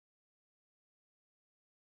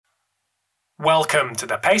Welcome to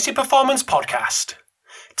the Pacey Performance Podcast.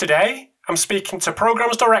 Today, I'm speaking to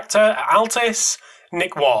Programmes Director at Altis,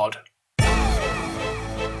 Nick Ward.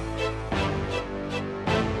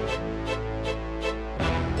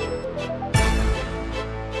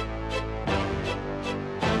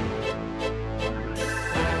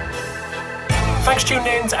 Thanks for tuning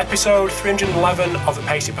in to episode 311 of the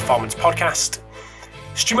Pacey Performance Podcast.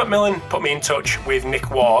 Stu McMillan put me in touch with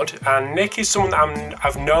Nick Ward, and Nick is someone that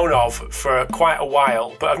I've known of for quite a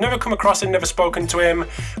while, but I've never come across him, never spoken to him,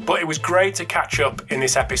 but it was great to catch up in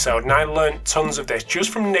this episode, and I learned tons of this just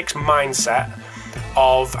from Nick's mindset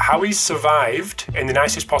of how he's survived in the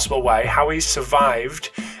nicest possible way, how he's survived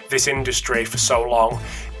this industry for so long,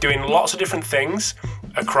 doing lots of different things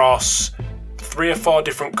across 3 or 4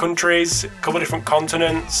 different countries, a couple of different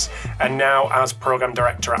continents, and now as Programme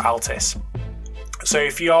Director at Altis. So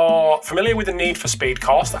if you're familiar with the Need for Speed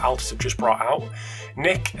course that Altis have just brought out,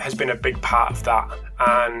 Nick has been a big part of that.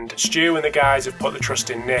 And Stu and the guys have put the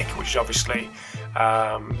trust in Nick, which obviously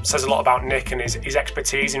says a lot about Nick and his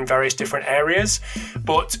expertise in various different areas.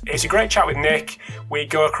 But it's a great chat with Nick. We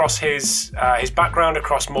go across his background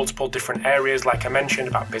across multiple different areas, like I mentioned,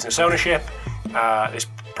 about business ownership, this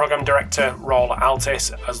Programme Director role at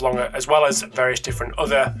Altis, as well as various different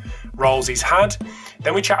other roles he's had.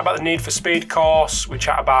 Then we chat about the Need for Speed course. We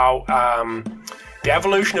chat about the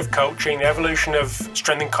evolution of coaching, the evolution of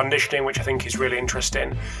strength and conditioning, which I think is really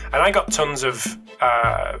interesting. And I got tons of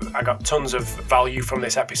value from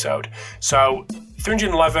this episode. So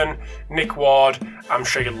 311, Nick Ward, I'm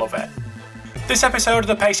sure you'll love it. This episode of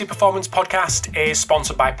the Pacey Performance Podcast is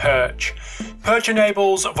sponsored by Perch. Perch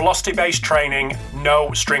enables velocity-based training,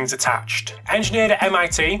 no strings attached. Engineered at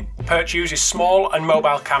MIT, Perch uses small and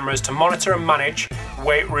mobile cameras to monitor and manage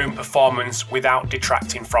weight room performance without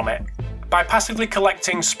detracting from it. By passively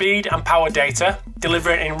collecting speed and power data,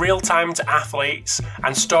 delivering it in real time to athletes,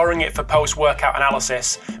 and storing it for post-workout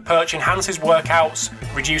analysis, Perch enhances workouts,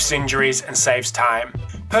 reduces injuries, and saves time.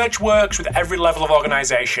 Perch works with every level of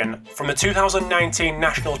organisation, from the 2019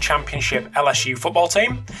 National Championship LSU football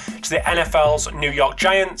team to the NFL's New York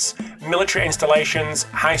Giants, military installations,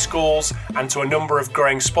 high schools, and to a number of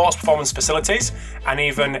growing sports performance facilities, and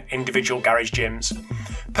even individual garage gyms.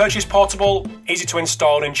 Perch is portable, easy to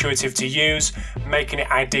install and intuitive to use, making it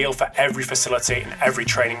ideal for every facility and every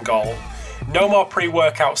training goal. No more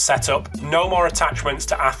pre-workout setup, no more attachments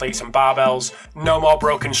to athletes and barbells, no more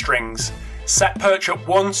broken strings. Set Perch up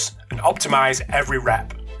once and optimise every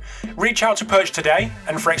rep. Reach out to Perch today,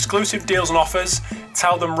 and for exclusive deals and offers,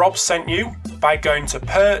 tell them Rob sent you by going to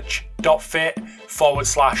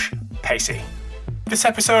perch.fit/Pacey. This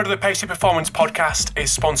episode of the Pacey Performance Podcast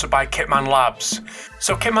is sponsored by Kitman Labs.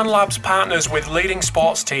 So Kitman Labs partners with leading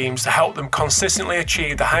sports teams to help them consistently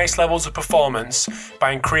achieve the highest levels of performance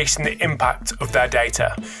by increasing the impact of their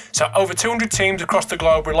data. So over 200 teams across the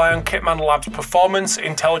globe rely on Kitman Labs' performance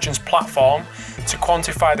intelligence platform to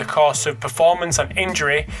quantify the costs of performance and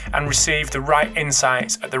injury and receive the right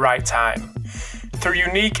insights at the right time. Through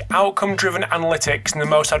unique outcome-driven analytics and the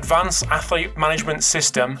most advanced athlete management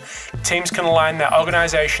system, teams can align their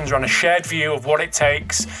organisations around a shared view of what it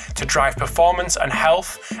takes to drive performance and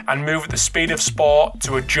health and move at the speed of sport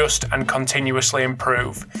to adjust and continuously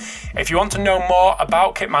improve. If you want to know more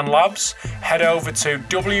about Kitman Labs, head over to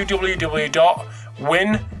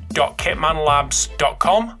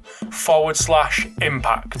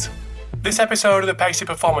www.win.kitmanlabs.com/impact. This episode of the Pacey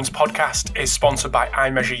Performance Podcast is sponsored by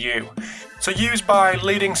iMeasureU. So used by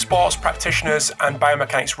leading sports practitioners and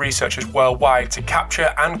biomechanics researchers worldwide to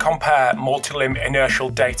capture and compare multi-limb inertial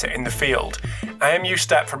data in the field, IMU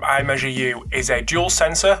Step from iMeasureU is a dual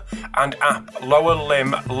sensor and app lower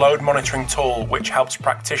limb load monitoring tool which helps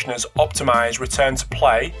practitioners optimize return to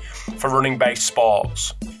play for running-based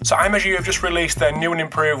sports. So iMeasureU have just released their new and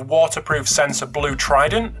improved waterproof sensor Blue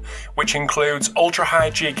Trident, which includes ultra-high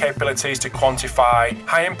G capabilities to quantify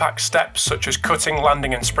high-impact steps such as cutting,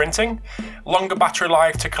 landing and sprinting, longer battery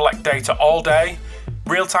life to collect data all day,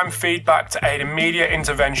 real-time feedback to aid immediate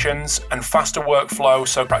interventions, and faster workflow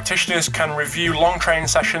so practitioners can review long training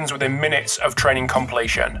sessions within minutes of training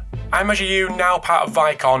completion. iMeasureU, now part of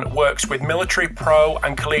Vicon, works with military, pro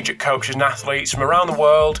and collegiate coaches and athletes from around the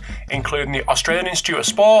world, including the Australian Institute of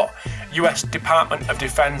Sport, US Department of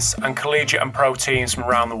Defence and collegiate and pro teams from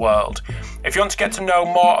around the world. If you want to get to know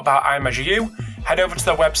more about iMeasureU, head over to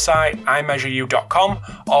their website, iMeasureU.com,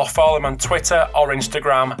 or follow them on Twitter or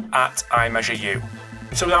Instagram at iMeasureU.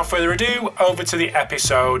 So without further ado, over to the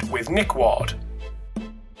episode with Nick Ward.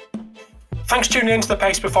 Thanks for tuning in to the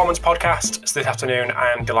Pace Performance Podcast. So this afternoon,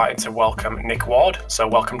 I am delighted to welcome Nick Ward. So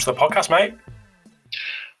welcome to the podcast, mate.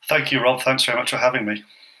 Thank you, Rob. Thanks very much for having me.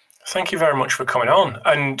 Thank you very much for coming on.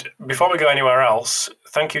 And before we go anywhere else,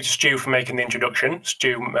 thank you to Stu for making the introduction,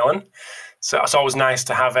 Stu McMillan. So it's always nice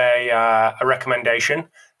to have a recommendation.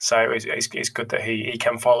 So it's good that he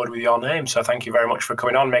came forward with your name. So thank you very much for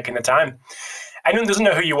coming on, making the time. Anyone doesn't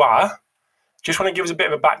know who you are, just want to give us a bit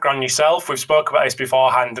of a background on yourself. We've spoke about this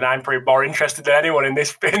beforehand, and I'm probably more interested than anyone in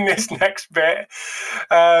this next bit.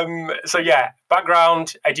 So yeah,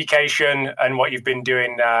 background, education, and what you've been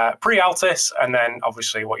doing pre-Altis, and then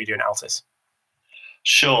obviously what you're doing at Altis.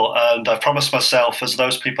 Sure, and I promised myself, as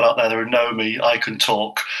those people out there who know me, I can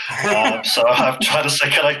talk. So I'm trying to say,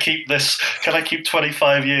 can I keep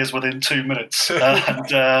 25 years within 2 minutes? And,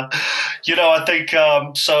 I think,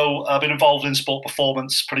 so I've been involved in sport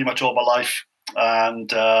performance pretty much all my life. And,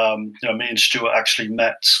 me and Stuart actually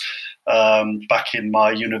met back in my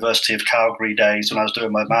University of Calgary days when I was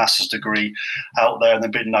doing my master's degree out there in the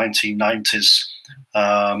mid-1990s.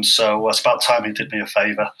 So it's about time he did me a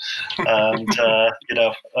favour, and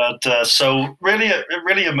so really it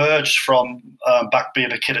really emerged from back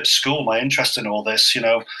being a kid at school. My interest in all this,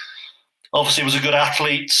 obviously was a good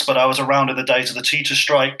athlete, but I was around in the days of the teacher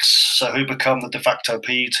strikes. So who became the de facto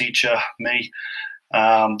PE teacher? Me.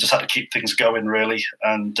 Just had to keep things going really,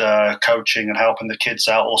 and coaching and helping the kids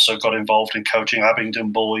out. Also got involved in coaching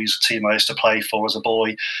Abingdon Boys, a team I used to play for as a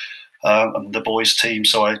boy. And the boys' team,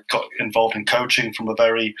 so I got involved in coaching from a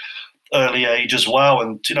very early age as well.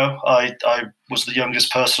 And I was the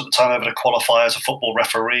youngest person at the time ever to qualify as a football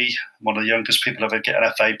referee. One of the youngest people ever get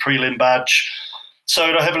an FA prelim badge.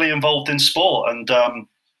 So heavily involved in sport. And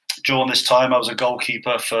during this time, I was a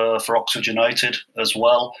goalkeeper for Oxford United as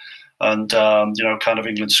well. And kind of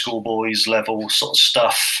England schoolboys level sort of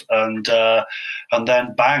stuff, and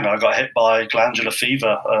then bang, I got hit by glandular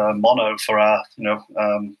fever, mono for our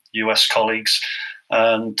US colleagues,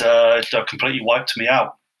 and it completely wiped me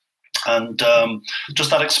out. And just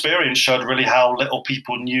that experience showed really how little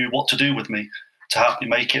people knew what to do with me to help me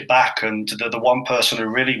make it back. And the one person who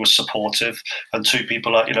really was supportive, and two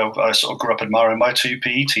people I sort of grew up admiring, my two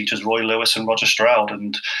PE teachers, Roy Lewis and Roger Stroud.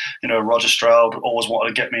 And Roger Stroud always wanted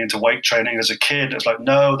to get me into weight training as a kid. It's like,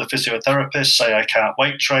 no, the physiotherapists say I can't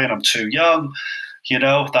weight train, I'm too young.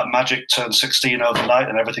 That magic turns 16 overnight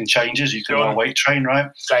and everything changes. You can now weight train,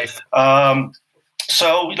 right? Safe.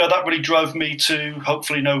 So, that really drove me to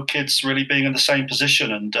hopefully no kids really being in the same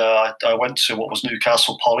position. And I went to what was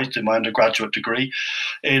Newcastle Poly to do my undergraduate degree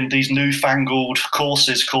in these newfangled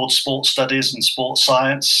courses called Sports Studies and Sports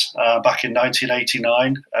Science back in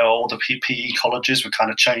 1989. All the PE colleges were kind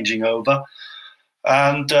of changing over.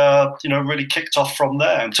 And, really kicked off from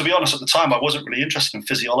there. And to be honest, at the time, I wasn't really interested in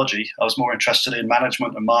physiology. I was more interested in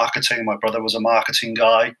management and marketing. My brother was a marketing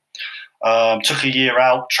guy. Took a year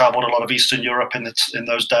out, travelled a lot of Eastern Europe in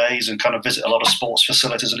those days, and kind of visit a lot of sports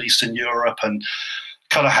facilities in Eastern Europe, and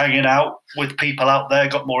kind of hanging out with people out there.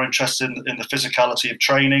 Got more interested in the physicality of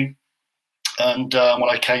training. And when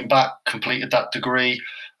I came back, completed that degree,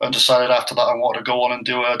 and decided after that I wanted to go on and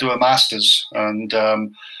do a master's. And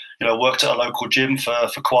worked at a local gym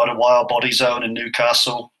for quite a while, Body Zone in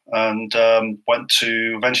Newcastle, and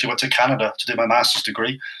eventually went to Canada to do my master's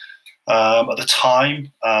degree. At the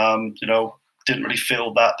time, didn't really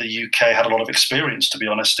feel that the UK had a lot of experience, to be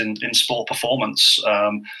honest, in sport performance,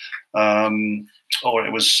 or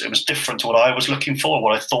it was different to what I was looking for,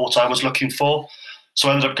 what I thought I was looking for. So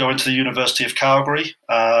I ended up going to the University of Calgary.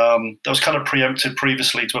 That was kind of preempted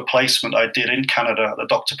previously to a placement I did in Canada at the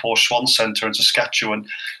Dr. Paul Schwann Centre in Saskatchewan,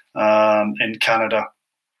 in Canada.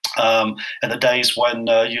 In the days when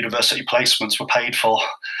university placements were paid for,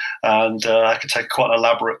 and I could take quite an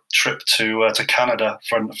elaborate trip to Canada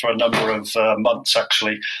for a number of months,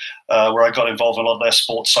 actually, where I got involved in a lot of their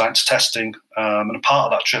sports science testing. And a part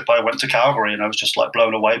of that trip, I went to Calgary, and I was just like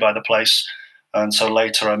blown away by the place. And so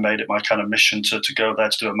later, I made it my kind of mission to go there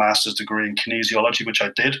to do a master's degree in kinesiology, which I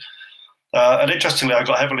did. And interestingly, I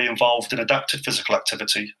got heavily involved in adapted physical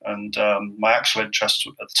activity, and my actual interest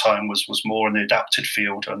at the time was more in the adapted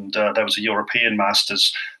field. And there was a European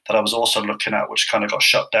Masters that I was also looking at, which kind of got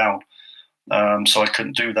shut down, so I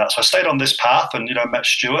couldn't do that. So I stayed on this path, and met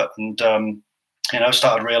Stuart, and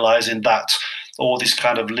started realizing that all these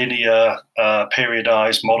kind of linear,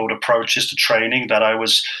 periodized, modeled approaches to training that I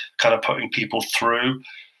was kind of putting people through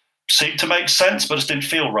seemed to make sense, but just didn't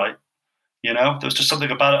feel right. There was just something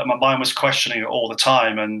about it, and my mind was questioning it all the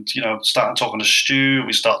time. And, starting talking to Stu,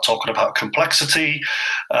 we start talking about complexity.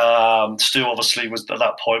 Stu obviously was at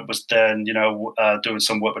that point was then, doing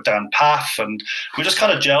some work with Dan Paff, and we just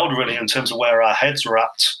kind of gelled really in terms of where our heads were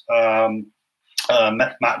at.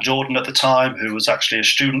 Met Matt Jordan at the time, who was actually a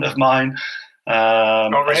student of mine,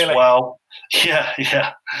 really? as well.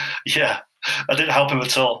 Yeah. I didn't help him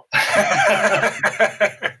at all.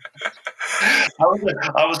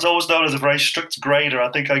 I was always known as a very strict grader.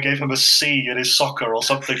 I think I gave him a C in his soccer or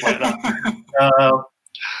something like that.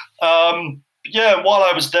 While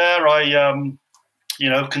I was there, I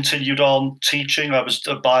continued on teaching. I was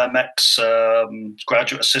a Biomex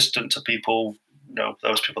graduate assistant to people,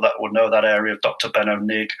 those people that would know that area, Dr. Benno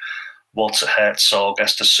Nigg, Walter Herzog,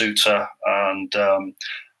 Esther Suter, and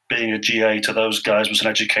being a GA to those guys was an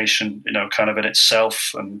education, kind of in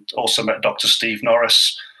itself. And also met Dr. Steve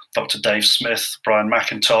Norris, Dr. Dave Smith, Brian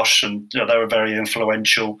McIntosh, and they were very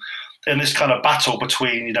influential in this kind of battle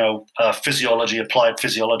between, physiology, applied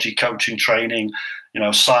physiology, coaching, training,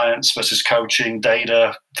 science versus coaching,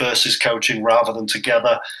 data versus coaching, rather than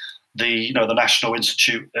together. The National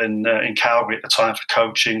Institute in Calgary at the time for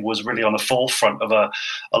coaching was really on the forefront of a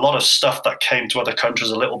lot of stuff that came to other countries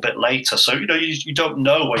a little bit later. So you don't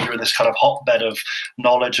know when you're in this kind of hotbed of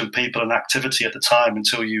knowledge and people and activity at the time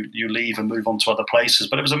until you leave and move on to other places.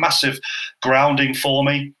 But it was a massive grounding for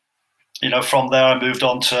me. From there I moved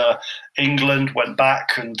on to England, went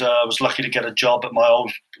back, and was lucky to get a job at my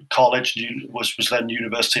old college, was then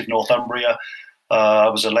University of Northumbria. I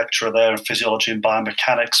was a lecturer there in physiology and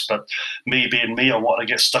biomechanics, but me being me, I wanted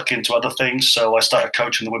to get stuck into other things. So I started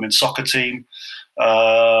coaching the women's soccer team. We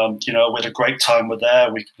had a great time with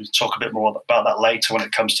there. We can talk a bit more about that later when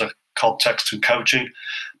it comes to context and coaching.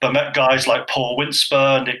 But met guys like Paul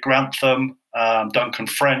Winsper, Nick Grantham, Duncan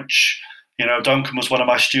French. Duncan was one of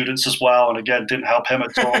my students as well, and again, didn't help him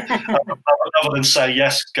at all. Other than say,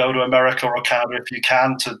 yes, go to America or Canada if you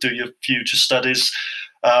can to do your future studies.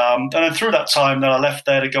 And then through that time, then I left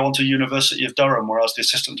there to go on to University of Durham, where I was the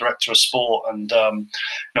assistant director of sport. And,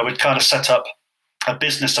 we'd kind of set up a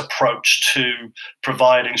business approach to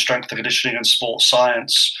providing strength and conditioning and sports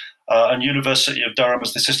science. And University of Durham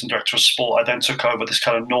as the assistant director of sport, I then took over this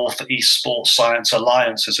kind of Northeast Sports Science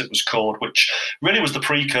Alliance, as it was called, which really was the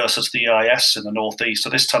precursor to the EIS in the Northeast. So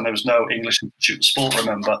this time there was no English Institute of Sport,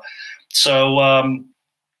 remember. So,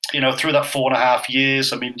 through that 4.5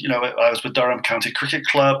 years, I was with Durham County Cricket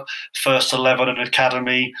Club, first 11 and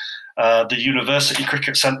academy, the University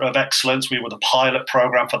Cricket Centre of Excellence. We were the pilot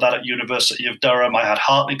programme for that at University of Durham. I had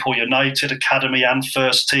Hartlepool United Academy and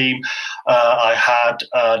first team. I had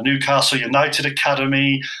Newcastle United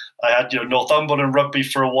Academy. I had Northumberland Rugby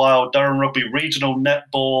for a while, Durham Rugby Regional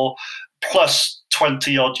Netball, plus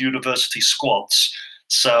 20-odd university squads.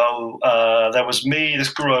 So there was me. This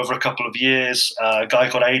grew over a couple of years. A guy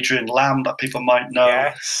called Adrian Lamb that people might know.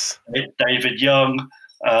 Yes. David Young.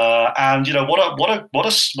 And what a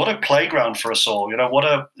playground for us all.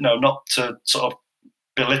 Not to sort of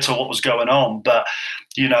belittle what was going on, but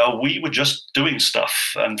we were just doing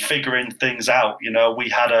stuff and figuring things out. We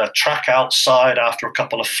had a track outside after a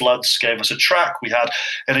couple of floods gave us a track. We had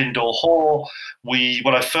an indoor hall.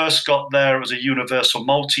 When I first got there, it was a universal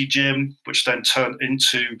multi-gym, which then turned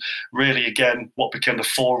into really, again, what became the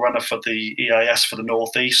forerunner for the EIS for the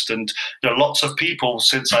Northeast. And lots of people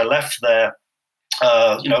since I left there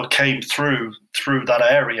came through that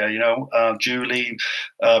area, Julie,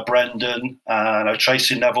 Brendan,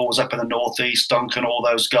 Tracy Neville was up in the Northeast, Duncan, all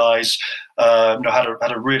those guys,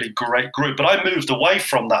 had a really great group. But I moved away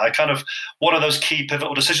from that. I kind of, one of those key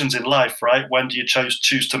pivotal decisions in life, right? When do you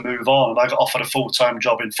choose to move on? And I got offered a full-time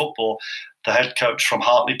job in football. The head coach from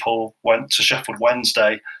Hartlepool went to Sheffield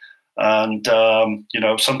Wednesday. And,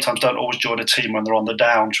 sometimes don't always join a team when they're on the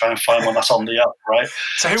down, try and find one that's on the up, right?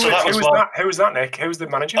 So who was that, Nick? Who was the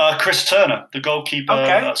manager? Chris Turner, the goalkeeper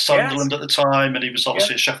at Sunderland at the time, and he was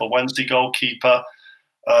obviously a Sheffield Wednesday goalkeeper.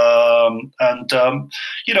 We'd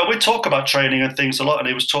talk about training and things a lot, and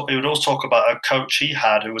he would always talk about a coach he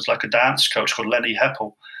had who was like a dance coach called Lenny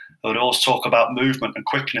Heppel, who would always talk about movement and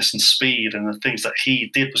quickness and speed, and the things that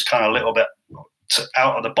he did was kind of a little bit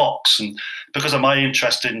out of the box. And because of my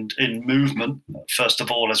interest in movement, first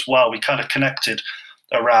of all, as well, we kind of connected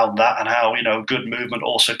around that and how, good movement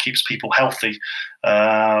also keeps people healthy.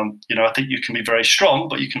 I think you can be very strong,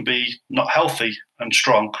 but you can be not healthy and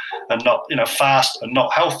strong, and not, fast and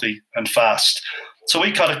not healthy and fast. So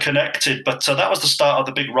we kind of connected, but that was the start of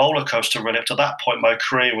the big roller coaster, really. Up to that point, my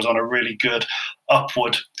career was on a really good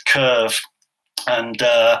upward curve. And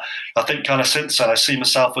I think kind of since then, I see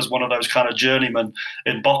myself as one of those kind of journeymen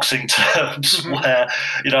in boxing terms, where,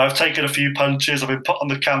 I've taken a few punches, I've been put on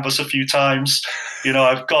the canvas a few times,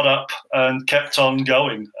 I've got up and kept on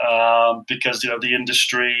going because, the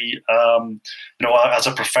industry, as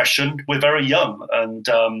a profession, we're very young, and,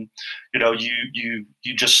 you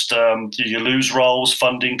just, you lose roles,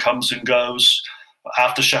 funding comes and goes.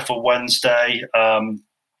 After Sheffield Wednesday, I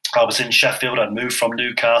was in Sheffield, I'd moved from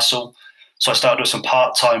Newcastle. So I started doing some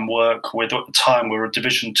part-time work with, at the time, we were a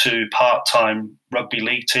Division 2 part-time rugby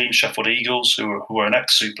league team, Sheffield Eagles, who were an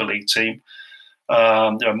ex-Super League team.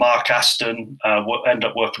 Mark Aston, ended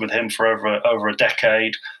up working with him for over a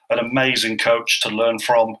decade. An amazing coach to learn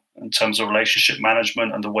from in terms of relationship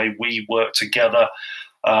management and the way we work together.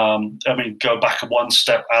 Go back one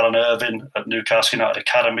step, Alan Irvin at Newcastle United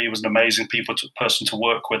Academy was an amazing person to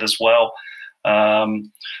work with as well. I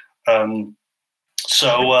didn't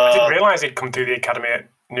realise he'd come through the academy at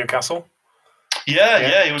Newcastle.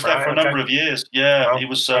 Yeah, he was there for a number of years. Yeah, he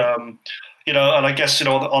was. And I guess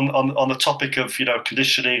on the topic of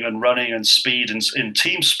conditioning and running and speed in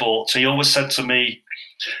team sports, he always said to me,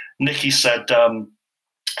 Nick, he said,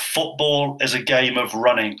 football is a game of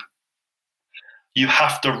running. You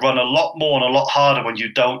have to run a lot more and a lot harder when you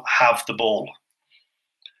don't have the ball.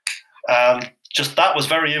 And just that was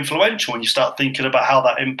very influential when you start thinking about how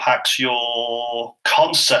that impacts your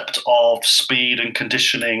concept of speed and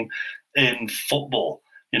conditioning in football.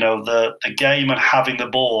 The game and having the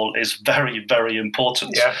ball is very, very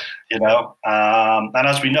important. Yeah. And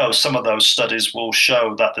as we know, some of those studies will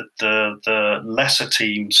show that the lesser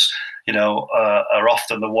teams, are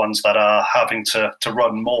often the ones that are having to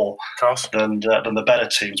run more than the better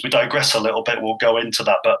teams. We digress a little bit. We'll go into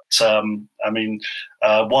that. But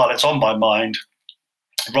while it's on my mind,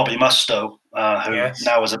 Robbie Mustoe, who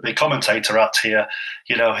now is a big commentator out here,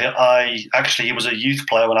 he was a youth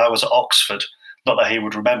player when I was at Oxford. Not that he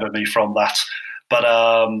would remember me from that, but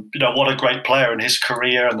what a great player in his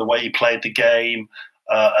career and the way he played the game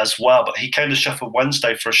as well. But he came to Sheffield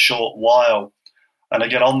Wednesday for a short while. And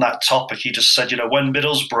again, on that topic, he just said, when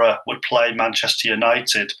Middlesbrough would play Manchester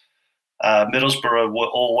United, Middlesbrough were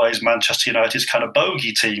always Manchester United's kind of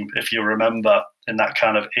bogey team, if you remember, in that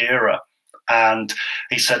kind of era. And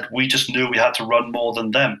he said, we just knew we had to run more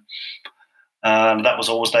than them. And that was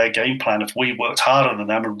always their game plan. If we worked harder than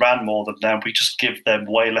them and ran more than them, we just give them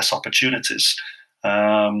way less opportunities.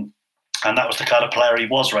 And that was the kind of player he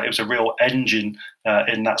was, right? He was a real engine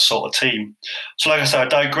in that sort of team. So like I said,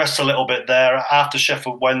 I digressed a little bit there. After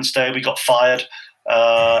Sheffield Wednesday, we got fired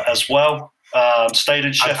as well. Stayed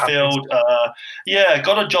in Sheffield.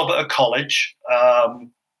 Got a job at a college.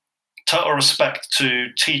 Total respect to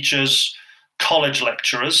teachers, college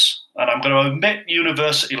lecturers, and I'm going to omit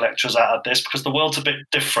university lecturers out of this because the world's a bit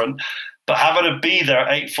different. But having to be there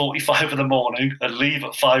at 8:45 in the morning and leave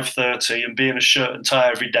at 5:30 and be in a shirt and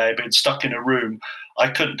tie every day, being stuck in a room, I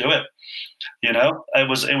couldn't do it. It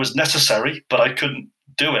was necessary, but I couldn't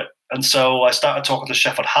do it. And so I started talking to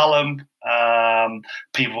Sheffield Hallam,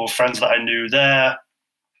 people, friends that I knew there.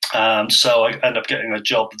 So I ended up getting a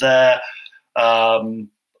job there.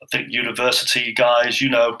 I think university guys,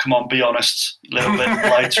 come on, be honest, a little bit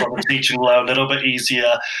lighter on the teaching load, a little bit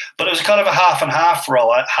easier. But it was kind of a half and half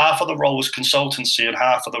role. Half of the role was consultancy and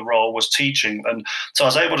half of the role was teaching. And so I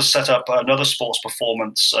was able to set up another sports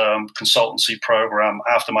performance consultancy program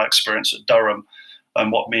after my experience at Durham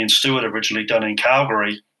and what me and Stuart originally done in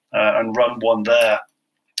Calgary and run one there.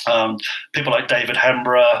 People like David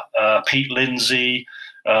Hembrough, Pete Lindsay,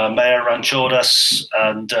 Mayor Ranchodas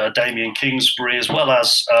and Damien Kingsbury, as well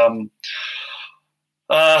as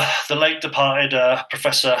the late departed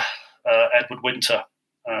Professor Edward Winter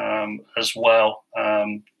as well.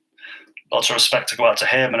 Lots of respect to go out to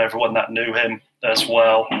him and everyone that knew him as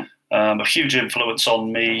well. A huge influence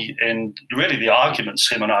on me in really the arguments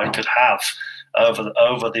him and I could have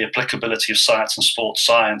over the applicability of science and sports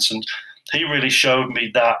science. And he really showed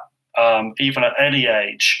me that even at any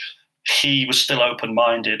age, he was still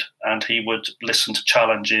open-minded and he would listen to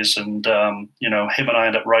challenges. And, him and I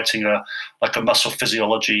ended up writing a muscle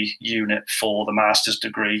physiology unit for the master's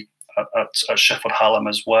degree at Sheffield Hallam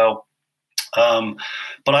as well.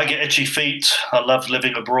 But I get itchy feet. I love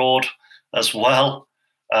living abroad as well.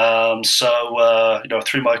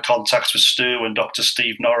 Through my contacts with Stu and Dr.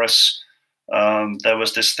 Steve Norris, there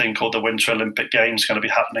was this thing called the Winter Olympic Games going to be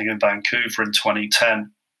happening in Vancouver in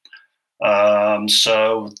 2010.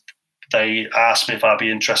 So they asked me if I'd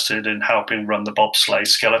be interested in helping run the bobsleigh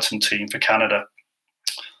skeleton team for Canada.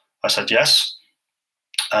 I said yes.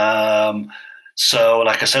 So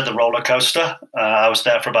like I said, the roller coaster, I was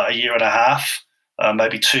there for about a year and a half,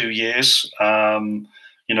 maybe 2 years.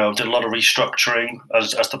 Did a lot of restructuring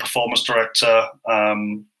as the performance director.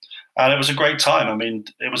 And it was a great time. I mean,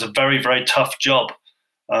 it was a very, very tough job.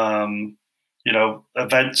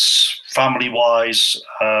 Events, family-wise,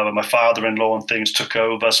 my father-in-law and things took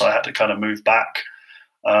over, so I had to kind of move back.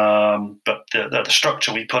 But the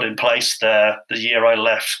structure we put in place there, the year I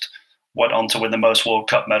left, went on to win the most World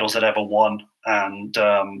Cup medals they'd ever won. And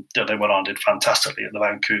they went on and did fantastically at the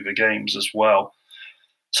Vancouver Games as well.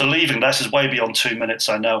 So leaving, this is way beyond 2 minutes,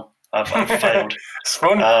 I know. I've failed. It's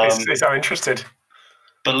fun. I'm interested.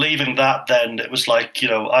 But leaving that, then it was like,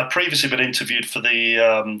 I'd previously been interviewed for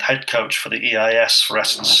the head coach for the EIS for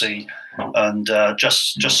S&C, and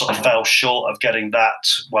just sort of fell short of getting that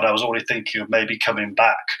when I was already thinking of maybe coming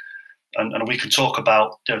back. And we can talk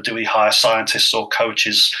about, do we hire scientists or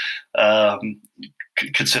coaches,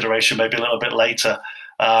 consideration maybe a little bit later.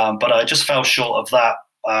 But I just fell short of that.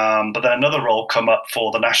 But then another role come up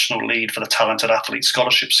for the national lead for the Talented Athlete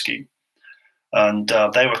Scholarship Scheme. And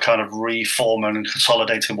they were kind of reforming and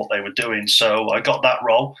consolidating what they were doing. So I got that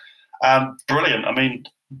role. Brilliant. I mean,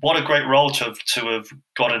 what a great role to have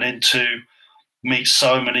gotten into, meet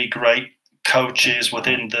so many great coaches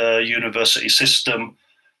within the university system,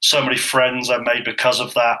 so many friends I made because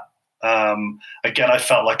of that. Again, I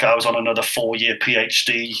felt like I was on another 4-year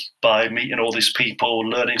PhD by meeting all these people,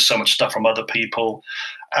 learning so much stuff from other people.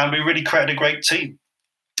 And we really created a great team.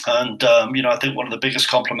 And, I think one of the biggest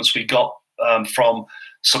compliments we got from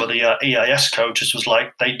some of the EIS coaches was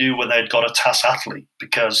like they knew when they'd got a TAS athlete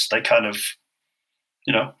because they kind of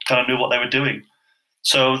knew what they were doing.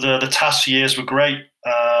 So the TAS years were great.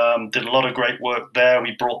 Did a lot of great work there.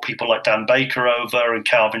 We brought people like Dan Baker over and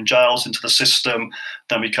Calvin Giles into the system.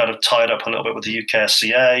 Then we kind of tied up a little bit with the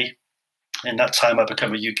UKSCA. In that time, I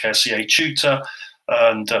became a UKSCA tutor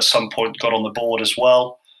and at some point got on the board as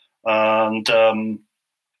well. And,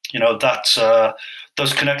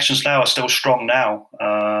 those connections now are still strong now.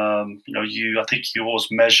 I think you always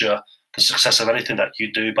measure the success of anything that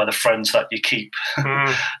you do by the friends that you keep,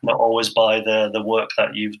 not always by the work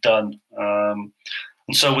that you've done.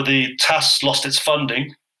 And so with the TAS lost its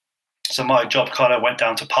funding, so my job kind of went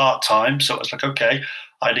down to part-time. So it was like, okay,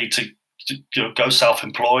 I need to go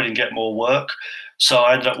self-employed and get more work. So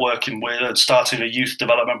I ended up working with and starting a youth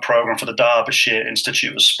development program for the Derbyshire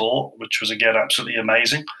Institute of Sport, which was, again, absolutely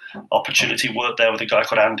amazing. Opportunity worked there with a guy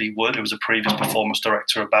called Andy Wood, who was a previous performance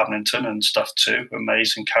director of badminton and stuff too.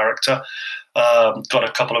 Amazing character. Got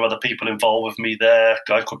a couple of other people involved with me there, a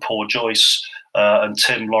guy called Paul Joyce and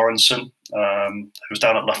Tim Lawrenson, who's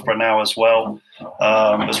down at Loughborough now as well.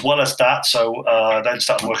 As well as that, so I then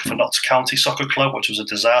started working for Notts County Soccer Club, which was a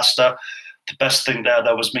disaster. The best thing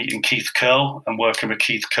there was meeting Keith Curl and working with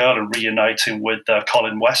Keith Curl and reuniting with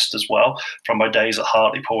Colin West as well from my days at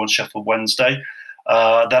Hartlepool and Sheffield Wednesday.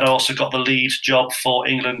 Then I also got the lead job for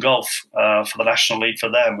England Golf for the National League for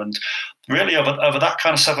them. And really over that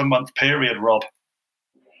kind of 7-month period, Rob,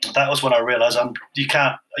 that was when I realised you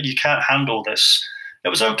can't handle this. It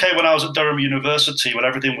was okay when I was at Durham University when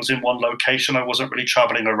everything was in one location. I wasn't really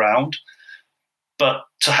travelling around. But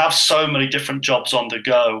to have so many different jobs on the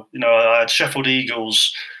go, I had Sheffield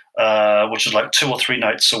Eagles, which was like 2 or 3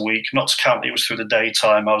 nights a week. Notts County was through the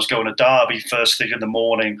daytime. I was going to Derby first thing in the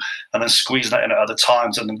morning and then squeezing that in at other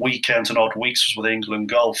times. And then weekends and odd weeks was with England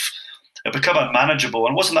Golf. It became unmanageable.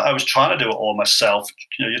 And it wasn't that I was trying to do it all myself.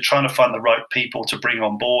 You're trying to find the right people to bring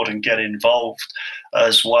on board and get involved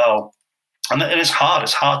as well. And it is hard.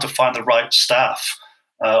 It's hard to find the right staff.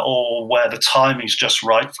 Or where the timing's just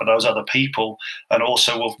right for those other people and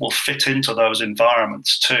also will fit into those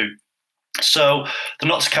environments too. So the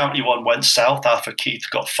Notts County one went south after Keith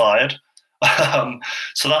got fired.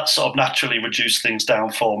 So that sort of naturally reduced things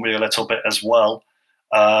down for me a little bit as well.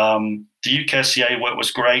 The UKSCA work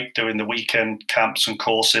was great, doing the weekend camps and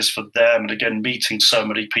courses for them. And again, meeting so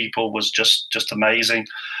many people was just amazing.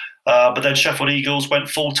 But then Sheffield Eagles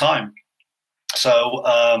went full time. So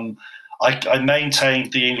I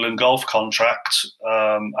maintained the England Golf contract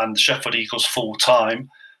and the Sheffield Eagles full time.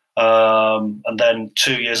 And then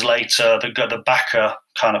 2 years later, the backer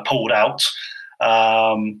kind of pulled out.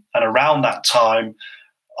 And around that time,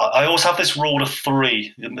 I always have this rule of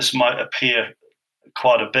 3, and this might appear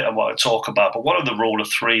quite a bit of what I talk about, but one of the rule of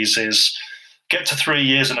 3s is get to 3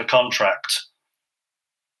 years in a contract,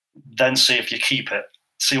 then see if you keep it,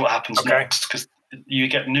 see what happens next, because you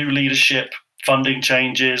get new leadership, funding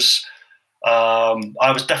changes.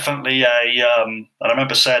 I was definitely and I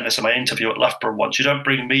remember saying this in my interview at Loughborough once, you don't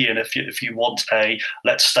bring me in if you want a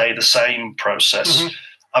let's stay the same process.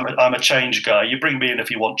 Mm-hmm. I'm a change guy. You bring me in if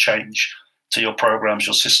you want change to your programs,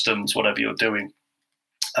 your systems, whatever you're doing.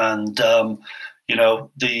 And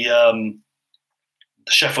the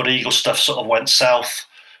Sheffield Eagles stuff sort of went south.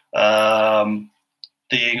 The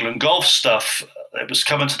England Golf stuff, it was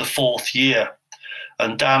coming to the 4th year.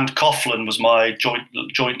 And Dan Coughlin was my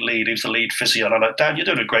joint lead. He was the lead physio. And I'm like, Dan, you're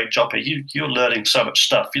doing a great job here. You're learning so much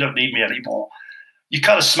stuff. You don't need me anymore. You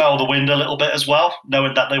kind of smell the wind a little bit as well,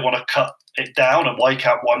 knowing that they want to cut it down and wake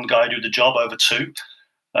out one guy do the job over 2.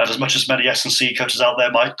 And as much as many S&C coaches out there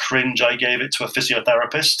might cringe, I gave it to a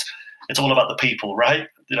physiotherapist. It's all about the people, right?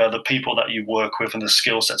 the people that you work with and the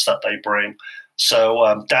skill sets that they bring.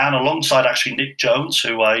 So Dan, alongside actually Nick Jones,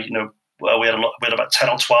 who we had about 10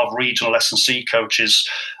 or 12 regional S&C coaches,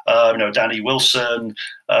 Danny Wilson,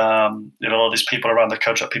 all these people around the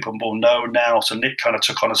country that people will know now. So Nick kind of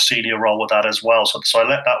took on a senior role with that as well. So I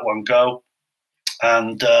let that one go.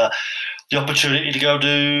 And the opportunity to go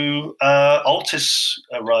do Altis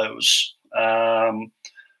arose. I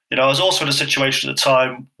was also in a situation at the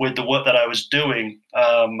time with the work that I was doing,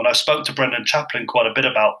 and I spoke to Brendan Chaplin quite a bit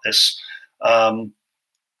about this.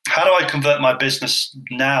 How do I convert my business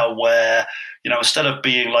now where, instead of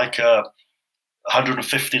being like a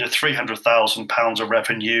 150 to 300,000 pounds of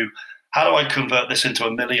revenue, how do I convert this into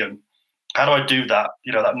 $1 million? How do I do that?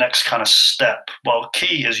 That next kind of step. Well,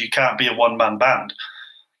 key is you can't be a one-man band.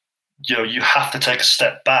 You have to take a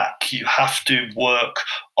step back. You have to work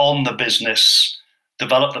on the business,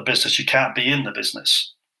 develop the business. You can't be in the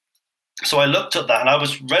business. So I looked at that and I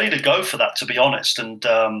was ready to go for that, to be honest. And,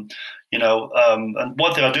 and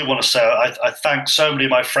one thing I do want to say, I thank so many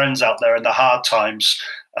of my friends out there in the hard times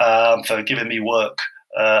for giving me work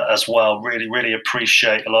as well. Really, really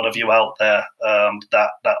appreciate a lot of you out there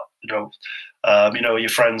your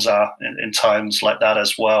friends are in times like that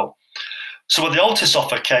as well. So when the Altis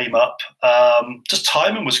offer came up, just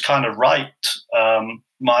timing was kind of right.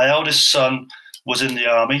 My eldest son was in the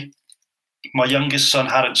army. My youngest son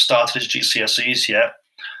hadn't started his GCSEs yet.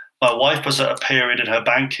 My wife was at a period in her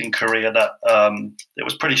banking career that it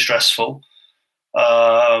was pretty stressful.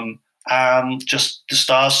 And just the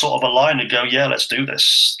stars sort of aligned and go, yeah, let's do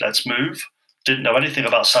this. Let's move. Didn't know anything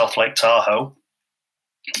about South Lake Tahoe.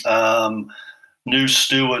 Knew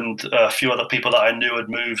Stu and a few other people that I knew had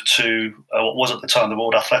moved to what was at the time the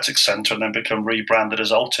World Athletics Centre and then become rebranded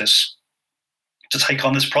as Altis to take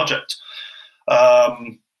on this project.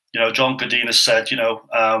 John Godinez said,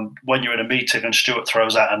 when you're in a meeting and Stuart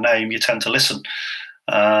throws out a name, you tend to listen.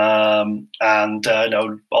 Obviously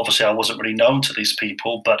I wasn't really known to these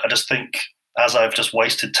people, but I just think as I've just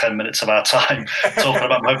wasted 10 minutes of our time talking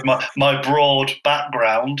about my broad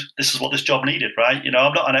background, this is what this job needed, right?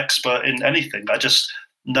 I'm not an expert in anything. I just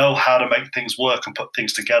know how to make things work and put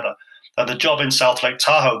things together. And the job in South Lake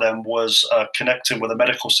Tahoe then was connecting with a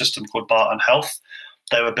medical system called Barton Health.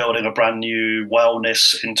 They were building a brand new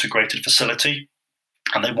wellness integrated facility,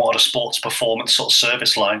 and they wanted a sports performance sort of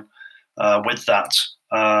service line with that.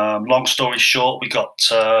 Long story short, we got,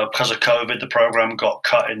 because of COVID, the program got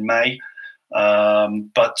cut in May.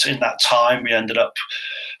 But in that time, we ended up,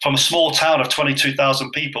 from a small town of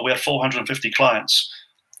 22,000 people, we had 450 clients,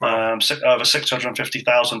 over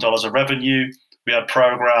 $650,000 of revenue. We had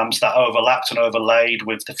programs that overlapped and overlaid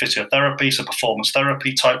with the physiotherapy, so performance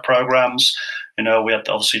therapy type programs. We had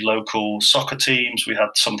obviously local soccer teams. We had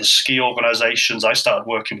some of the ski organizations. I started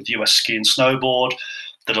working with US Ski and Snowboard,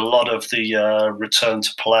 did a lot of the return to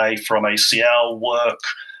play from ACL work.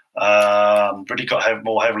 Really got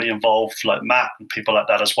more heavily involved, like Matt and people like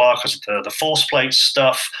that as well, because of the force plate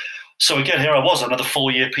stuff. So again, here I was, another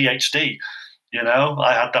 4-year PhD.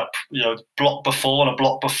 I had that block before and a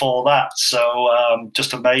block before that. So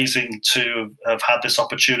just amazing to have had this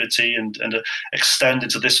opportunity and extend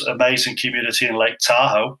into this amazing community in Lake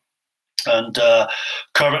Tahoe. And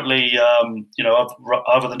currently,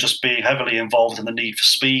 other than just being heavily involved in the Need for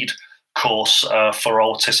Speed course for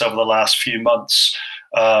Altis over the last few months,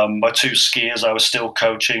 my two skiers I was still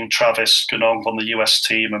coaching, Travis Ganong from the US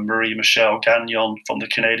team and Marie-Michelle Gagnon from the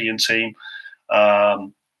Canadian team,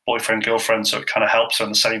 boyfriend, girlfriend, so it kind of helps in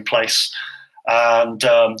the same place. And,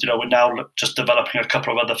 we're now just developing a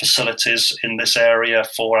couple of other facilities in this area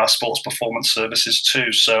for our sports performance services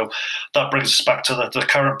too. So that brings us back to the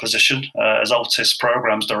current position as Altis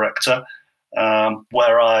Programs Director,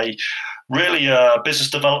 where I really business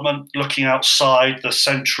development, looking outside the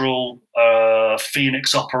central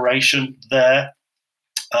Phoenix operation there,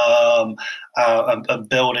 and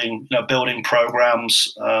building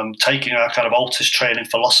programs, taking our kind of Altis training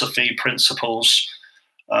philosophy, principles.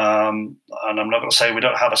 And I'm not going to say we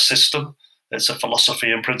don't have a system. It's a philosophy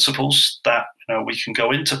and principles that we can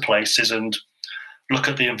go into places and look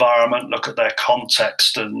at the environment, look at their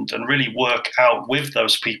context, and really work out with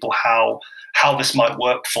those people how this might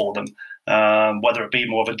work for them. Whether it be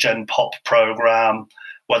more of a Gen Pop program,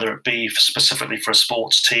 whether it be specifically for a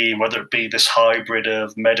sports team, whether it be this hybrid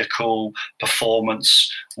of medical performance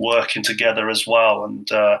working together as well. And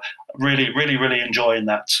really, really, really enjoying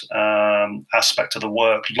that aspect of the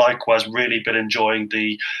work. Likewise, really been enjoying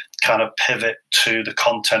the kind of pivot to the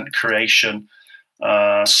content creation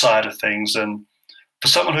side of things. And for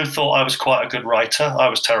someone who thought I was quite a good writer, I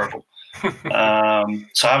was terrible.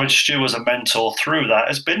 So having Stu as a mentor through that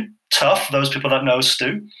has been tough, those people that know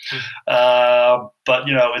Stu. But,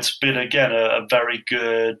 it's been, again, a very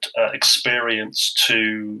good experience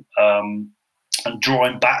to, and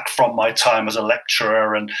drawing back from my time as a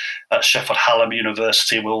lecturer and at Sheffield Hallam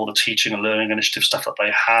University with all the teaching and learning initiative stuff that they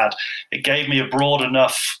had. It gave me a broad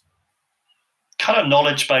enough kind of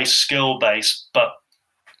knowledge base, skill base, but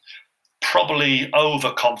probably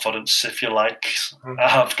overconfidence, if you like,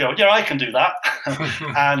 of going, I can do that,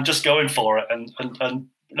 and just going for it and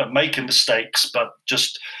making mistakes, but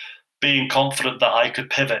just being confident that I could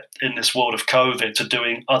pivot in this world of COVID to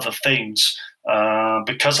doing other things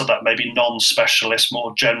because of that maybe non-specialist,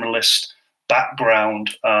 more generalist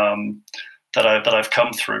background that I've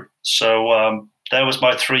come through. So there was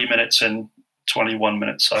my 3 minutes in 21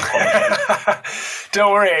 minutes. I apologize.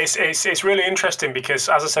 Don't worry, it's really interesting because,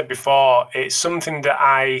 as I said before, it's something that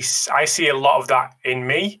I see a lot of that in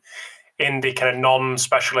me, in the kind of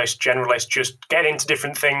non-specialist, generalist, just getting into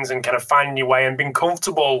different things and kind of finding your way and being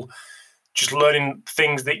comfortable just learning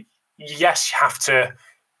things that, yes, you have to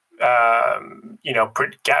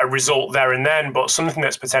get a result there and then, but something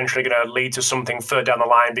that's potentially going to lead to something further down the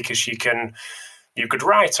line because you could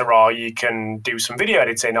write, or you can do some video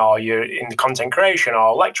editing, or you're in the content creation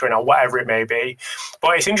or lecturing or whatever it may be.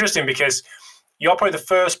 But it's interesting because you're probably the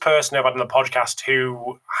first person I've had on the podcast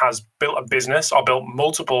who has built a business or built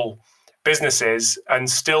multiple businesses and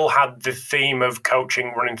still had the theme of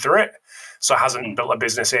coaching running through it. So hasn't built a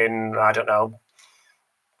business in, I don't know,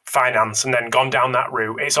 finance and then gone down that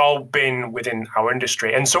route. It's all been within our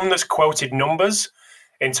industry. And someone that's quoted numbers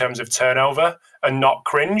in terms of turnover and not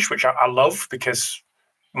cringe, which I love, because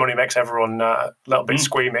money makes everyone a little bit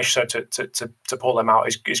squeamish. So to pull them out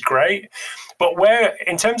is great. But where,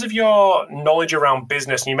 in terms of your knowledge around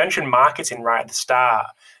business, and you mentioned marketing right at the start,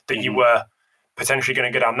 that you were potentially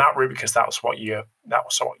going to go down that route because that was what you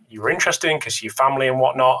were interested in because of your family and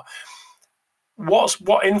whatnot.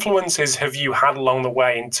 What influences have you had along the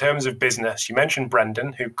way in terms of business? You mentioned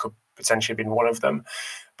Brendan, who could potentially have been one of them,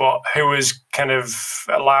 but who has kind of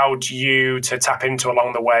allowed you to tap into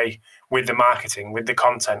along the way with the marketing, with the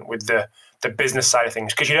content, with the business side of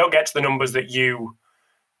things? Because you don't get to the numbers that you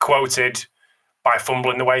quoted by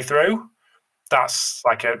fumbling the way through. That's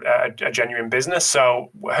like a genuine business. So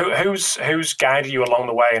who's guided you along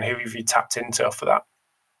the way, and who have you tapped into for that?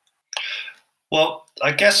 Well,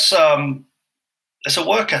 I guess it's a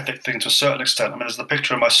work ethic thing to a certain extent. I mean, there's the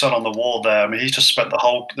picture of my son on the wall there. I mean, he's just spent the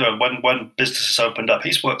whole, when businesses opened up,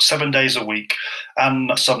 he's worked 7 days a week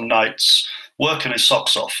and some nights working his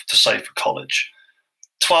socks off to save for college.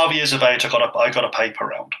 12 years of age, I got a paper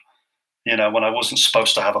round. When I wasn't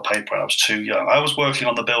supposed to have a paper round, I was too young. I was working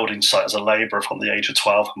on the building site as a labourer from the age of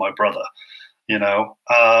 12 with my brother. You're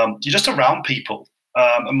just around people.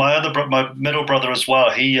 And my middle brother as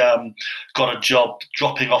well, he got a job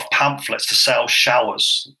dropping off pamphlets to sell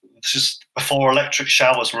showers. This is before electric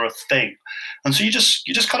showers were a thing. And so you're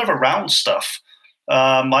just kind of around stuff.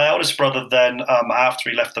 My eldest brother then,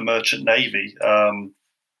 after he left the Merchant Navy,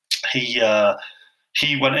 he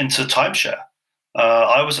went into timeshare.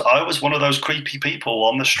 I was one of those creepy people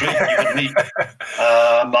on the street you would meet.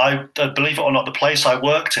 I believe it or not, the place I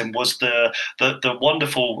worked in was the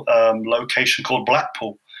wonderful location called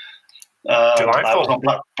Blackpool. I was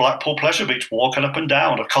on Blackpool Pleasure Beach, walking up and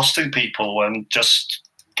down, accosting people, and just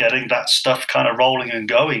getting that stuff kind of rolling and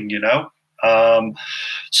going.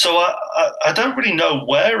 So I don't really know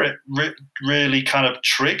where it really kind of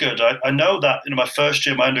triggered. I know that in my first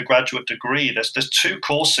year, my undergraduate degree, there's 2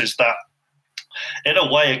 courses that, in a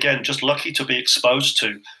way, again, just lucky to be exposed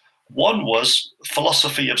to. One was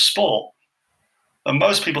philosophy of sport. And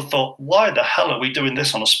most people thought, why the hell are we doing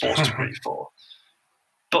this on a sports degree for?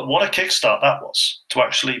 But what a kickstart that was, to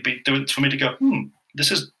actually be doing, for me to go, this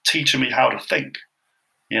is teaching me how to think.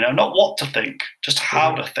 Not what to think, just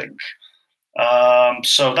how to think.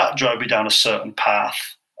 So that drove me down a certain path.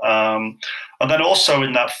 And then also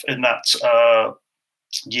in that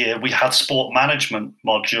year, we had sport management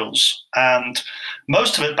modules, and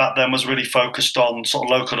most of it back then was really focused on sort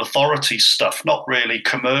of local authority stuff, not really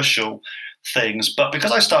commercial things. But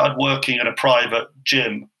because I started working in a private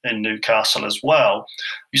gym in Newcastle as well,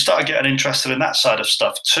 you started getting interested in that side of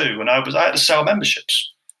stuff too. And I had to sell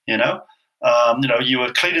memberships. You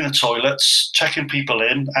were cleaning the toilets, checking people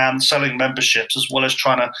in, and selling memberships, as well as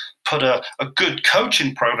trying to put a good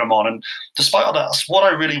coaching program on. And despite all that, that's what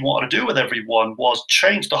I really wanted to do with everyone, was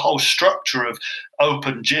change the whole structure of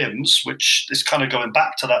open gyms, which is kind of going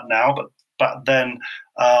back to that now. But back then,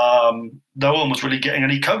 no one was really getting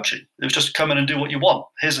any coaching. It was just come in and do what you want.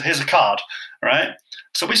 Here's a card, right?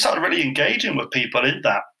 So we started really engaging with people in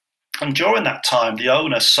that. And during that time, the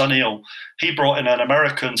owner, Sunil, he brought in an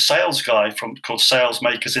American sales guy called Sales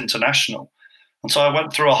Makers International. And so I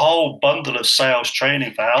went through a whole bundle of sales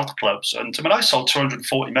training for health clubs. And I mean, I sold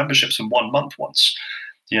 240 memberships in 1 month once,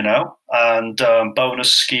 and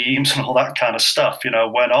bonus schemes and all that kind of stuff,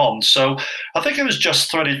 went on. So I think it was just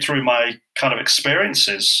threaded through my kind of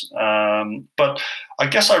experiences. But I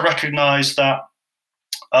guess I recognized that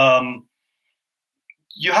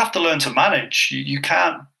you have to learn to manage. You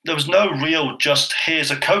can't, there was no real just here's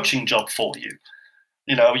a coaching job for you.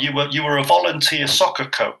 You were a volunteer soccer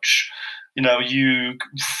coach. You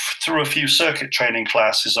threw a few circuit training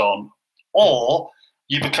classes on, or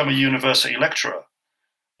you become a university lecturer.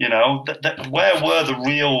 Where were the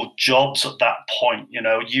real jobs at that point?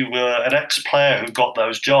 You were an ex-player who got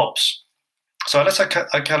those jobs. So unless I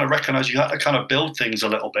kind of recognize you had to kind of build things a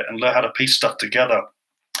little bit and learn how to piece stuff together.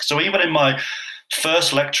 So even in my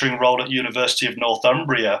first lecturing role at University of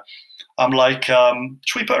Northumbria, I'm like,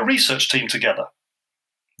 should we put a research team together?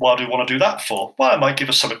 What do we want to do that for? Well, it might give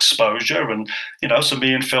us some exposure. And, so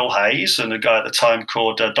me and Phil Hayes and a guy at the time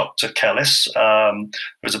called Dr. Kellis,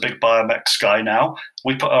 who's a big Biomex guy now,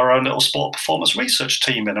 we put our own little sport performance research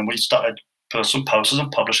team in, and we started putting some posters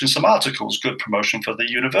and publishing some articles, good promotion for the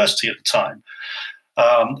university at the time.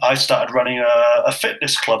 I started running a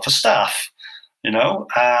fitness club for staff,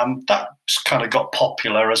 that kind of got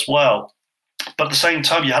popular as well. But at the same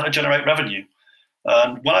time, you had to generate revenue.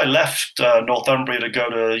 And when I left Northumbria to go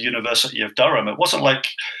to University of Durham, it wasn't like,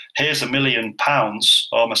 here's £1 million. I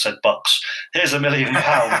almost said bucks. Here's £1 million to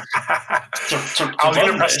I was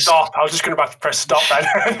going to press stop. I was just going to press stop then.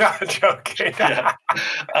 No, joking. Yeah.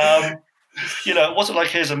 It wasn't like,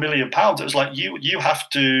 here's £1 million. It was like, you have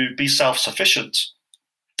to be self-sufficient.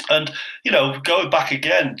 And, going back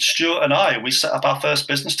again, Stuart and I, we set up our first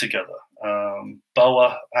business together,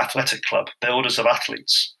 BOA Athletic Club, Builders of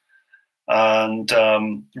Athletes. And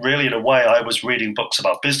really, in a way, I was reading books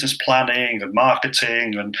about business planning and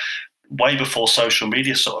marketing, and way before social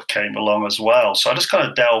media sort of came along as well. So I just kind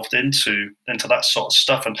of delved into that sort of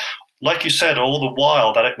stuff. And like you said, all the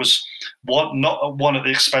while that it was not one at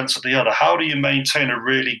the expense of the other. How do you maintain a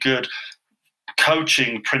really good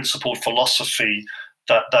coaching principled philosophy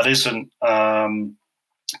that isn't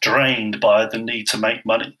drained by the need to make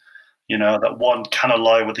money? That one can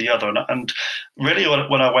ally with the other. And really,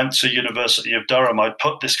 when I went to University of Durham, I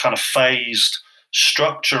put this kind of phased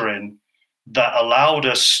structure in that allowed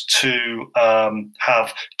us to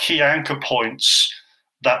have key anchor points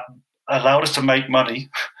that allowed us to make money,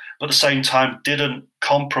 but at the same time didn't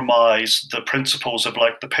compromise the principles of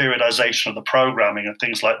like the periodization of the programming and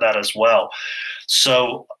things like that as well.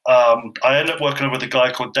 So I ended up working with a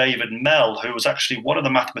guy called David Mell, who was actually one of the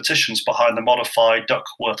mathematicians behind the modified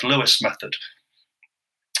Duckworth-Lewis method,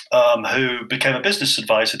 who became a business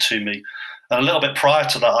advisor to me. And a little bit prior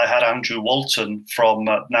to that, I had Andrew Walton from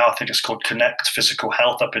now I think it's called Connect Physical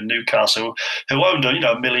Health up in Newcastle, who owned a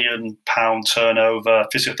 £1 million turnover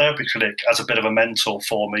physiotherapy clinic as a bit of a mentor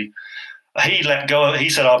for me. He let go. He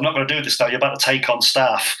said, I'm not going to do this now. You're about to take on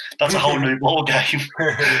staff. That's a whole new ball game,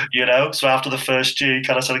 So after the first year, you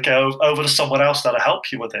kind of said, okay, over to someone else that'll help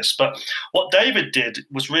you with this. But what David did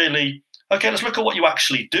was really, okay, let's look at what you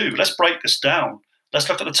actually do. Let's break this down. Let's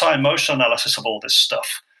look at the time motion analysis of all this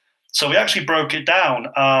stuff. So we actually broke it down.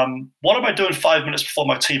 What am I doing 5 minutes before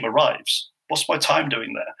my team arrives? What's my time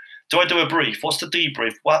doing there? Do I do a brief? What's the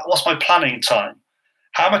debrief? What's my planning time?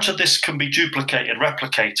 How much of this can be duplicated,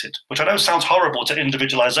 replicated? Which I know sounds horrible to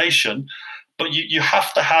individualization, but you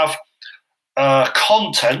have to have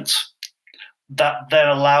content that then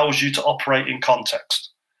allows you to operate in context.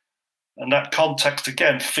 And that context,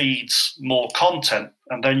 again, feeds more content.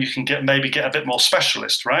 And then you can maybe get a bit more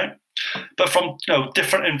specialist, right? But from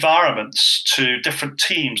different environments to different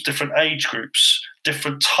teams, different age groups,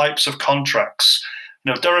 different types of contracts.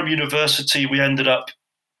 Durham University, we ended up,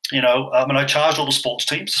 and I charged all the sports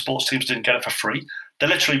teams. The sports teams didn't get it for free. They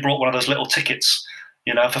literally brought one of those little tickets,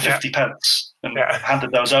 for 50 pence and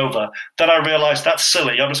handed those over. Then I realized that's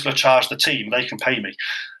silly. I'm just going to charge the team. They can pay me,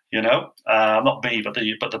 not me, but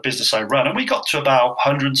the business I run. And we got to about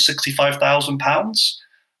 £165,000.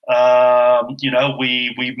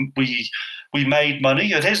 We made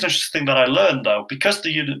money. And here's an interesting thing that I learned though, because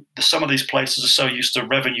some of these places are so used to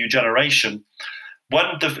revenue generation. When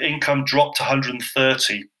the income dropped to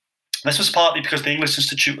 130, this was partly because the English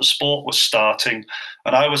Institute of Sport was starting,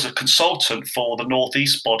 and I was a consultant for the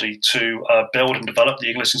Northeast body to build and develop the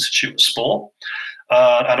English Institute of Sport.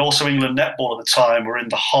 And also England Netball at the time were in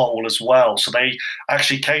the hole as well. So they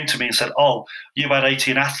actually came to me and said, oh, you had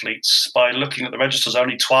 18 athletes. By looking at the registers,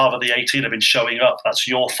 only 12 of the 18 have been showing up. That's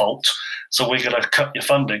your fault. So we're going to cut your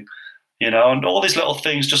funding. And all these little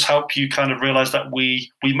things just help you kind of realize that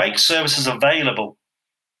we make services available.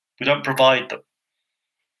 We don't provide them.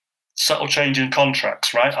 Subtle change in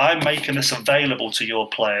contracts, right? I'm making this available to your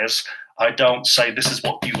players. I don't say this is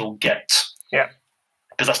what you will get. Yeah.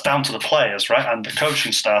 Because that's down to the players, right? And the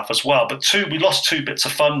coaching staff as well. But we lost 2 bits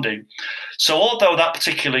of funding. So although that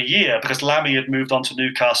particular year, because Lammy had moved on to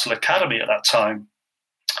Newcastle Academy at that time,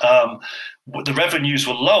 the revenues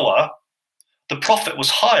were lower, the profit was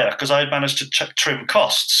higher because I had managed to trim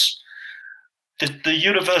costs. The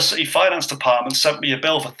university finance department sent me a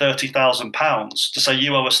bill for £30,000 to say,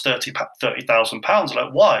 you owe us £30,000. I'm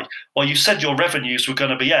like, why? Well, you said your revenues were going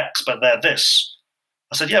to be X, but they're this.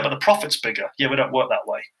 I said, yeah, but the profit's bigger. Yeah, we don't work that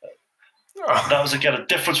way. Oh. That was, again, a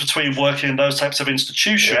difference between working in those types of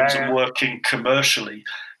institutions and working commercially.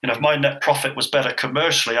 If my net profit was better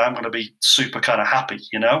commercially, I'm going to be super kind of happy,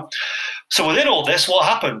 So within all this, what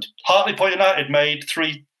happened? Hartley Point United made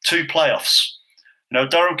 2 playoffs.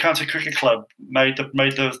 Durham County Cricket Club made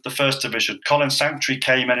the first division. Colin Sanctuary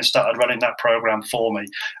came in and started running that program for me.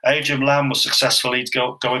 Adrian Lamb was successfully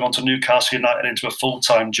going on to Newcastle United into a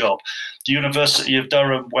full-time job. The University of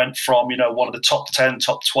Durham went from one of the top 10,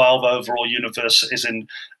 top 12 overall universities in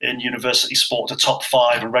university sport to top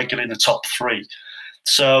 5 and regularly in the top 3.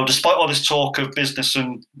 So despite all this talk of business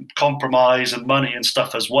and compromise and money and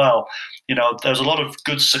stuff as well, there's a lot of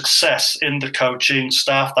good success in the coaching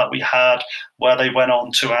staff that we had where they went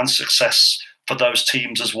on to, and success for those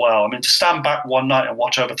teams as well. I mean, to stand back one night and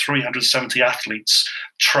watch over 370 athletes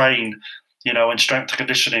train, in strength and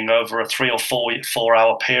conditioning over a 3 or 4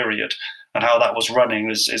 hour period and how that was running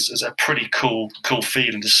is a pretty cool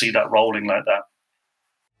feeling to see that rolling like that.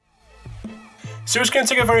 So we're just going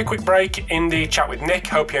to take a very quick break in the chat with Nick.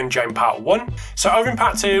 Hope you enjoyed part 1. So over in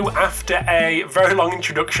part 2, after a very long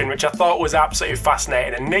introduction, which I thought was absolutely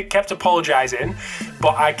fascinating, and Nick kept apologising,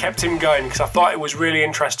 but I kept him going because I thought it was really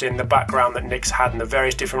interesting, the background that Nick's had and the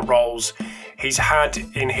various different roles he's had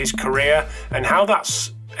in his career and how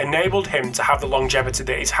that's enabled him to have the longevity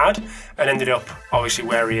that he's had and ended up obviously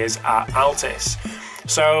where he is at Altis.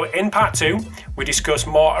 So in part 2, we discuss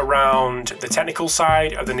more around the technical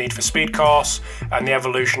side of the Need for Speed course and the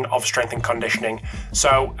evolution of strength and conditioning.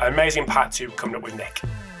 So amazing part 2 coming up with Nick.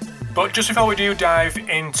 But just before we do dive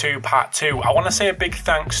into part 2, I want to say a big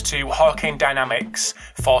thanks to Hawkin Dynamics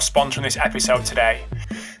for sponsoring this episode today.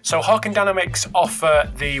 So Hawkin Dynamics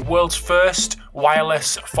offer the world's first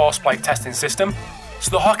wireless force plate testing system. So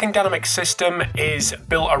the Hawkin Dynamics system is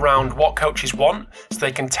built around what coaches want so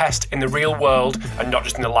they can test in the real world and not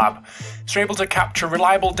just in the lab. So you're able to capture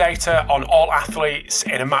reliable data on all athletes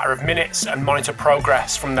in a matter of minutes and monitor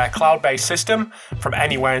progress from their cloud-based system from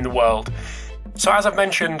anywhere in the world. So as I've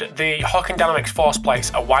mentioned, the Hawkin Dynamics force plates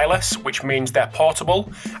are wireless, which means they're portable,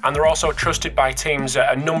 and they're also trusted by teams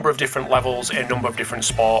at a number of different levels in a number of different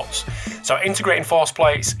sports. So integrating force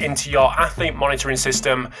plates into your athlete monitoring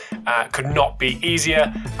system could not be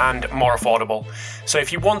easier and more affordable. So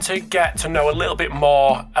if you want to get to know a little bit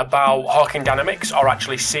more about Hawkin Dynamics or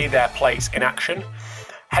actually see their plates in action,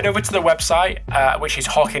 head over to the website, which is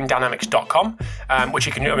hawkindynamics.com, which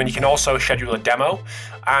you can also schedule a demo,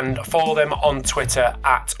 and follow them on Twitter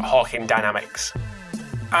at Hawkin Dynamics.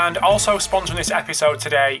 And also sponsoring this episode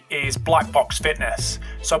today is Black Box Fitness.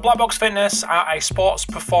 So Black Box Fitness are a sports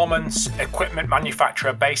performance equipment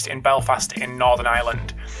manufacturer based in Belfast in Northern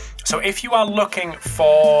Ireland. So if you are looking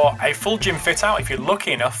for a full gym fit out, if you're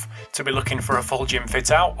lucky enough to be looking for a full gym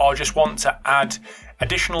fit out, or just want to add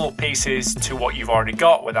additional pieces to what you've already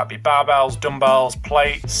got, whether that be barbells, dumbbells,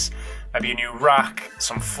 plates, maybe a new rack,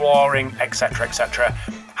 some flooring, etc., etc.,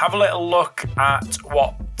 have a little look at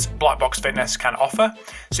what Black Box Fitness can offer.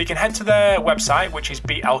 So you can head to their website, which is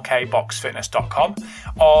blkboxfitness.com,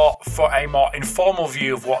 or for a more informal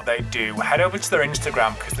view of what they do, head over to their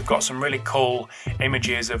Instagram because they've got some really cool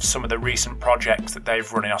images of some of the recent projects that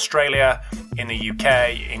they've run in Australia, in the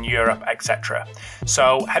UK, in Europe, etc.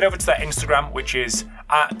 So head over to their Instagram, which is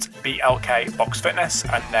at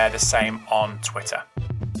blkboxfitness, and they're the same on Twitter.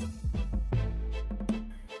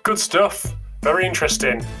 Good stuff. Very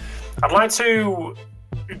interesting. I'd like to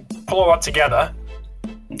pull all that together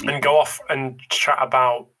and go off and chat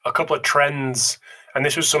about a couple of trends. And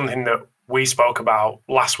this was something that we spoke about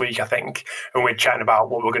last week, I think, and we're chatting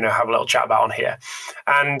about what we're going to have a little chat about on here.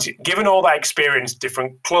 And given all that experience,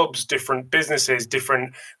 different clubs, different businesses,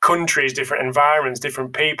 different countries, different environments,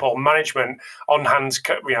 different people, management,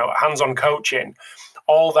 hands-on coaching,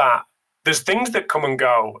 all that, there's things that come and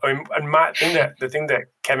go. And the thing that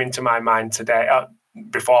came into my mind today,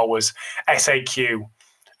 before, was SAQ.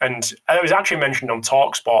 And it was actually mentioned on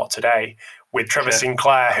TalkSport today with Trevor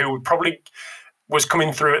Sinclair, who probably was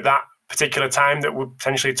coming through at that particular time that we're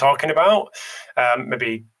potentially talking about?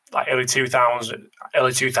 Maybe like early 2000s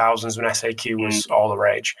when SAQ was all the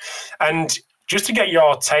rage. And just to get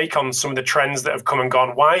your take on some of the trends that have come and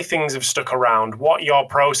gone, why things have stuck around, what your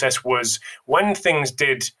process was when things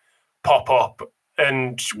did pop up,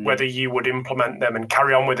 and whether you would implement them and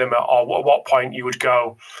carry on with them, or at what point you would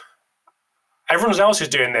go, everyone else is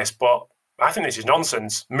doing this, but I think this is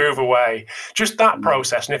nonsense, move away. Just that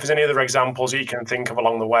process, and if there's any other examples that you can think of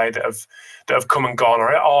along the way that have come and gone,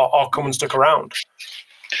 or come and stuck around.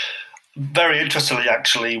 Very interestingly,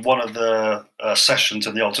 actually, one of the sessions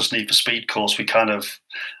in the Altus Need for Speed course, we kind of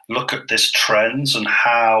look at this trends and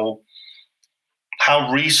how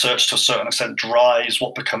research to a certain extent drives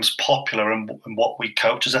what becomes popular and what we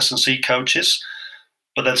coach as S&C coaches.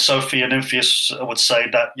 But then Sophie and Nymphius would say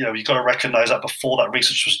that, you've got to recognize that before that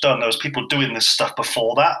research was done, there was people doing this stuff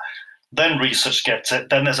before that. Then research gets it.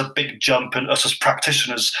 Then there's a big jump in us as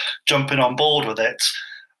practitioners jumping on board with it.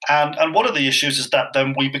 And one of the issues is that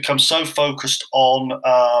then we become so focused on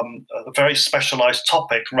a very specialized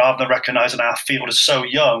topic rather than recognizing our field is so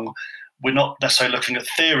young. We're not necessarily looking at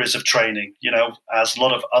theories of training, as a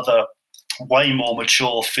lot of other way more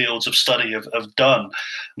mature fields of study have done.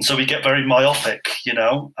 And so we get very myopic,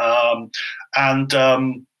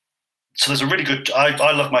 so there's a really good,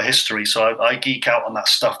 I love my history, so I geek out on that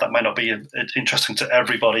stuff. That might not be interesting to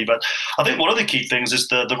everybody, but I think one of the key things is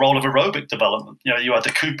the role of aerobic development. You had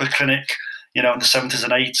the Cooper Clinic, in the 70s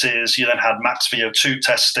and 80s. You then had max VO2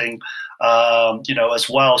 testing, as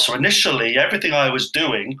well. So initially, everything I was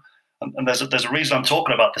doing, and there's a reason I'm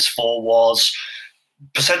talking about this for, was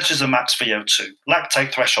percentages of max VO2,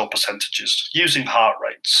 lactate threshold percentages, using heart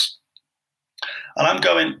rates. And I'm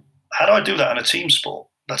going, how do I do that in a team sport?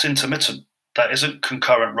 That's intermittent. That isn't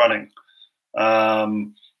concurrent running.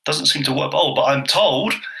 Doesn't seem to work. But I'm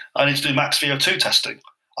told I need to do max VO2 testing.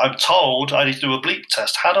 I'm told I need to do a bleep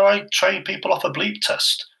test. How do I train people off a bleep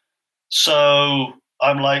test? So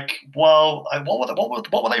I'm like, well, what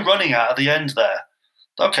were they running at the end there?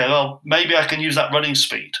 Okay, well, maybe I can use that running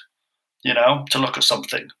speed, to look at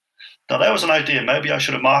something. Now, there was an idea. Maybe I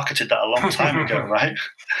should have marketed that a long time ago, right?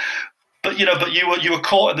 But you were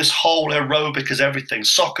caught in this whole aerobic as everything.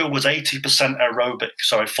 Soccer was 80% aerobic.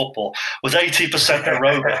 Sorry, football was 80%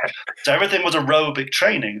 aerobic. So everything was aerobic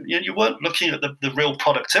training. You weren't looking at the real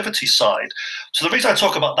productivity side. So the reason I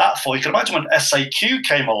talk about that for, you can imagine when SAQ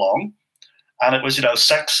came along, and it was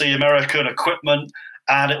sexy American equipment,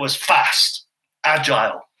 and it was fast,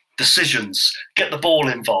 agile, decisions, get the ball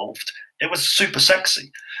involved. It was super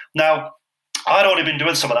sexy. Now, I'd already been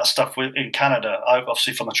doing some of that stuff in Canada.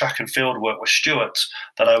 Obviously, from the track and field work with Stuart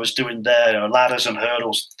that I was doing there, ladders and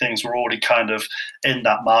hurdles, things were already kind of in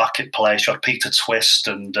that marketplace. You had Peter Twist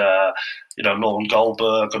and Lauren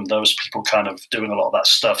Goldberg and those people kind of doing a lot of that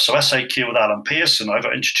stuff. So SAQ with Alan Pearson, I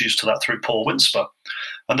got introduced to that through Paul Winsper.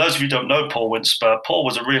 And those of you who don't know Paul Winsper, Paul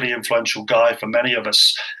was a really influential guy for many of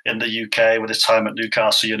us in the UK with his time at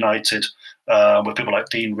Newcastle United, with people like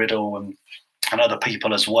Dean Riddle and other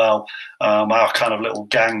people as well, our kind of little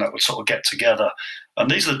gang that would sort of get together. And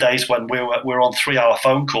these are the days when we're on 3-hour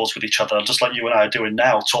phone calls with each other, just like you and I are doing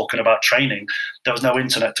now, talking about training. There was no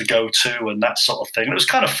internet to go to and that sort of thing. And it was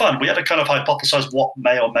kind of fun. We had to kind of hypothesize what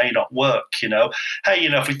may or may not work, Hey,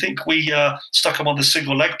 if we think we stuck them on the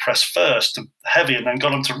single leg press first, heavy, and then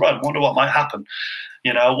got them to run, wonder what might happen.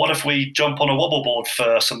 What if we jump on a wobble board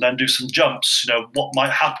first and then do some jumps? What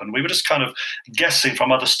might happen? We were just kind of guessing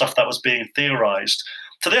from other stuff that was being theorized.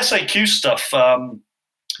 So the SAQ stuff,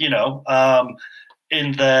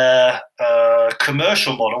 in their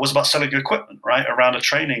commercial model was about selling equipment, right, around a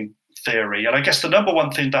training theory. And I guess the number one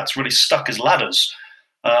thing that's really stuck is ladders.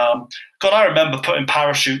 I remember putting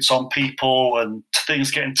parachutes on people and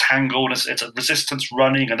things getting tangled. It's a resistance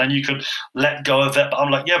running, and then you could let go of it. But I'm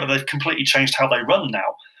like, yeah, but they've completely changed how they run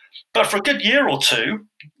now. But for a good year or two,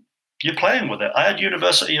 you're playing with it. I had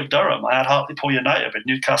University of Durham. I had Hartlepool United with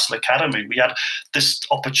Newcastle Academy. We had this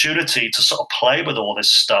opportunity to sort of play with all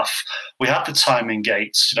this stuff. We had the timing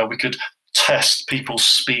gates. We could test people's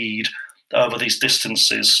speed over these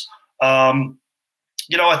distances.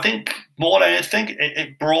 I think more than anything,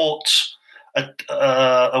 it brought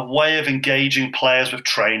a way of engaging players with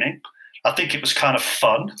training. I think it was kind of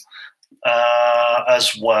fun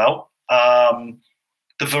as well.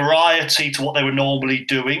 The variety to what they were normally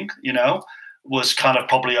doing, was kind of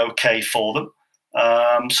probably okay for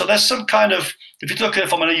them. So there's some kind of, if you look at it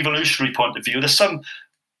from an evolutionary point of view, there's some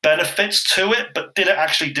benefits to it, but did it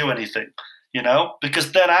actually do anything?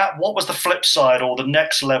 Because then what was the flip side or the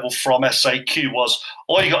next level from SAQ was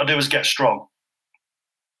all you got to do is get strong.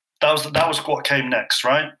 That was what came next,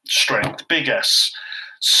 right? Strength, big S.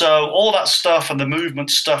 So all that stuff and the movement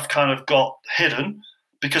stuff kind of got hidden,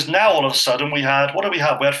 because now all of a sudden we had, what do we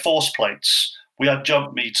have? We had force plates, we had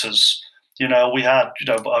jump meters, we had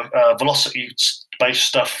velocity-based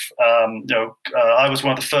stuff. I was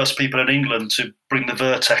one of the first people in England to bring the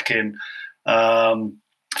Vertec in.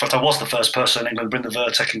 In fact, I was the first person in England to bring the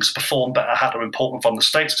Vertec in, because Perform Better had to import them from the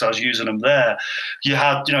States because I was using them there. You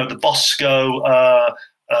had, the Bosco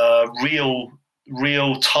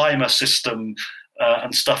real timer system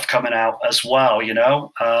and stuff coming out as well,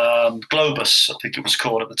 Globus, I think it was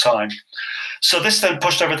called at the time. So this then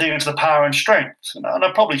pushed everything into the power and strength. And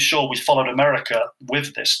I'm probably sure we followed America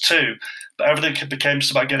with this too, but everything became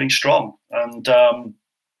just about getting strong. And,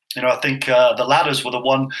 I think the ladders were the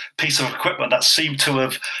one piece of equipment that seemed to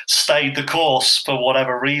have stayed the course for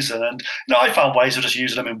whatever reason. And, I found ways of just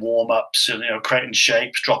using them in warm-ups, creating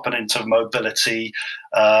shapes, dropping into mobility,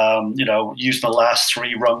 using the last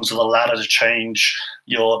 3 rungs of the ladder to change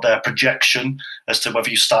their projection as to whether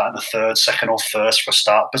you start in the third, second, or first for a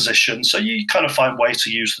start position. So you kind of find ways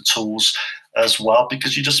to use the tools as well,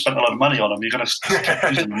 because you just spent a lot of money on them. You're going to keep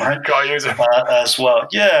using them, right? Got to use them as well.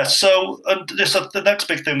 Yeah. So the next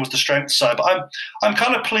big thing was the strength side. But I'm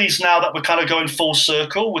kind of pleased now that we're kind of going full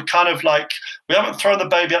circle. We're kind of like, we haven't thrown the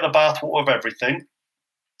baby out the bathwater of everything.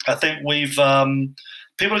 I think we've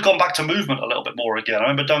people have gone back to movement a little bit more again. I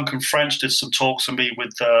remember Duncan French did some talks with me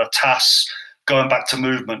with TAS, going back to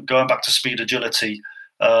movement, going back to speed agility.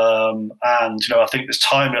 And I think this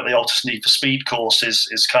time at the Altus Need for Speed course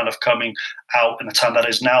is kind of coming out in the time that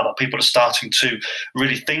is now, that people are starting to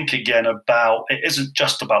really think again about, it isn't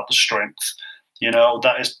just about the strength.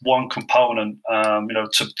 That is one component.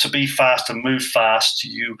 To be fast and move fast,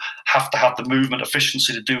 you have to have the movement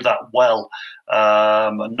efficiency to do that well,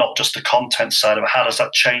 and not just the content side of it. How does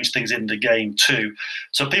that change things in the game too?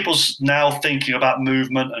 So people's now thinking about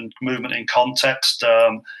movement and movement in context.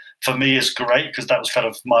 For me, is great, because that was kind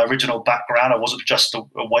of my original background. I wasn't just a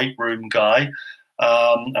weight room guy.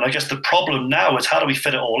 And I guess the problem now is, how do we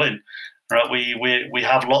fit it all in? Right? We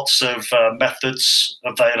have lots of methods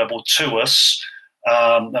available to us.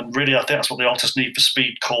 And really, I think that's what the Altus Need for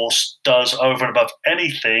Speed course does over and above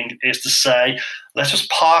anything, is to say, let's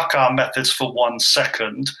just park our methods for 1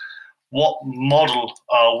 second. What model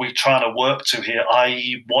are we trying to work to here?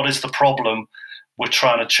 I.e., what is the problem we're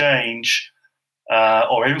trying to change?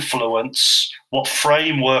 Or influence? What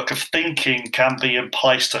framework of thinking can be in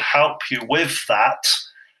place to help you with that?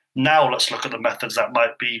 Now let's look at the methods that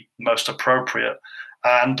might be most appropriate,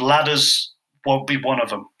 and ladders won't be one of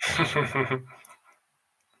them.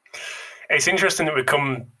 It's interesting that we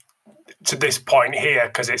come to this point here,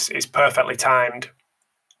 because it's perfectly timed.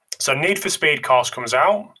 So Need for Speed course comes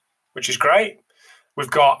out, which is great.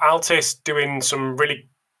 We've got Altus doing some really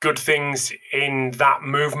good things in that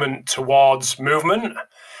movement towards movement.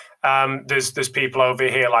 There's people over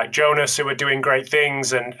here like Jonas who are doing great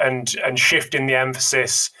things and shifting the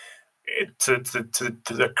emphasis to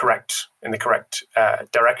the correct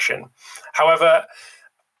direction. However,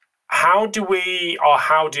 how do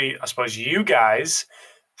I suppose you guys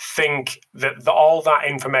think that all that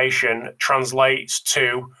information translates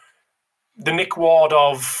to the Nick Ward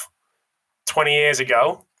of 20 years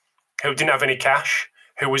ago, who didn't have any cash,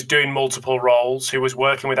 who was doing multiple roles, who was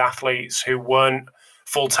working with athletes who weren't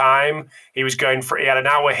full-time? He had an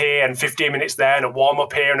hour here and 15 minutes there and a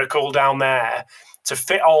warm-up here and a cool-down there. To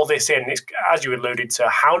fit all this in, it's, as you alluded to,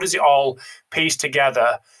 how does it all piece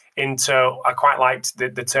together into, I quite liked the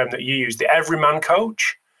term that you used, the everyman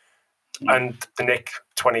coach, and the Nick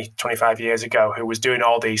 20, 25 years ago, who was doing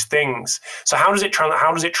all these things. So how does it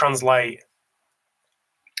translate?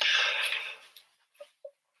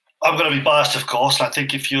 I'm going to be biased, of course. And I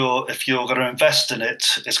think if you're going to invest in it,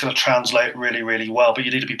 it's going to translate really, really well. But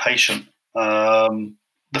you need to be patient.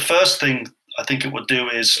 The first thing I think it would do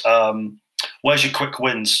is, where's your quick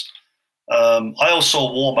wins? I also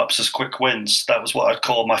saw warm-ups as quick wins. That was what I'd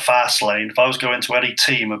call my fast lane. If I was going to any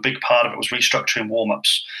team, a big part of it was restructuring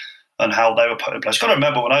warm-ups and how they were put in place. You've got to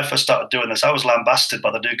remember, when I first started doing this, I was lambasted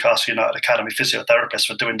by the Newcastle United Academy physiotherapists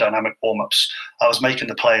for doing dynamic warm-ups. I was making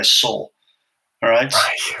the players sore. All right.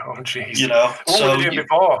 Oh, jeez. What were they doing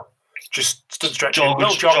before? Just stretching. Jog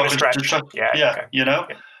and stretch. Yeah.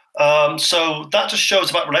 Okay. So that just shows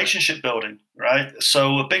about relationship building, right?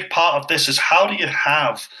 So a big part of this is, how do you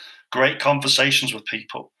have great conversations with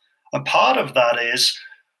people? And part of that is,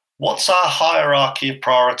 what's our hierarchy of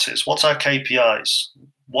priorities? What's our KPIs?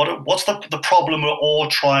 What's the problem we're all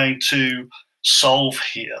trying to solve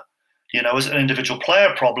here? Is it an individual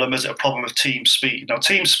player problem? Is it a problem of team speed? Now,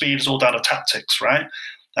 team speed is all down to tactics, right?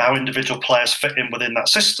 How individual players fit in within that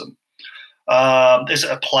system. Is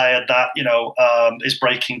it a player that is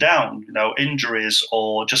breaking down, injuries,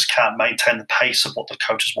 or just can't maintain the pace of what the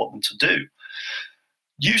coaches want them to do?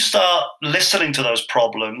 You start listening to those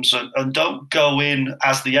problems and don't go in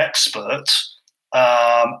as the expert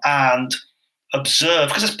and observe,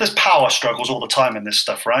 because there's power struggles all the time in this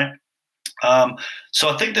stuff, right? So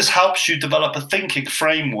I think this helps you develop a thinking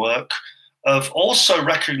framework of also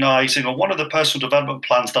recognizing, or one of the personal development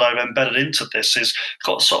plans that I've embedded into this is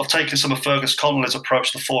sort of taking some of Fergus Connolly's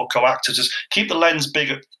approach to 4 coactives, is keep the lens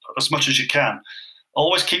big as much as you can.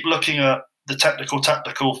 Always keep looking at the technical,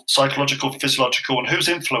 psychological, physiological, and who's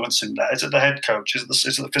influencing that. Is it the head coach? Is it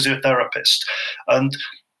the physiotherapist? And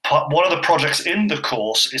one of the projects in the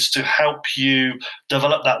course is to help you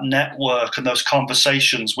develop that network and those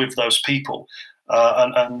conversations with those people,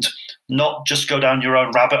 and not just go down your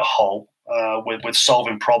own rabbit hole with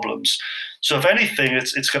solving problems. So if anything,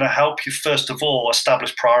 it's going to help you, first of all,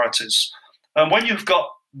 establish priorities. And when you've got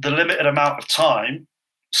the limited amount of time,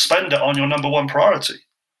 spend it on your number one priority.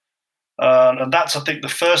 And that's, I think, the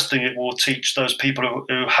first thing it will teach those people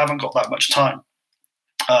who haven't got that much time.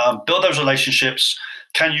 Build those relationships.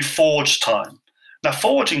 Can you forge time? Now,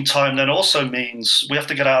 forging time then also means we have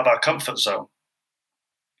to get out of our comfort zone.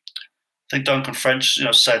 I think Duncan French,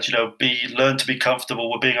 said, learn to be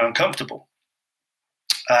comfortable with being uncomfortable.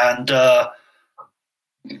 And a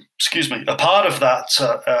part of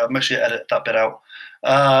that, make sure you edit that bit out.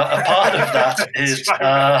 A part of that is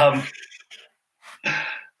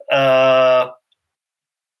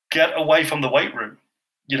get away from the weight room.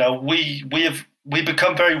 We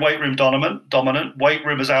become very weight room dominant. Weight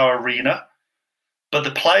room is our arena, but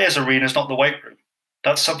the players' arena is not the weight room.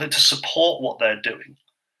 That's something to support what they're doing.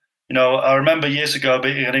 I remember years ago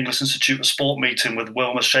being at an English Institute of Sport meeting with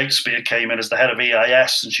Wilma Shakespeare came in as the head of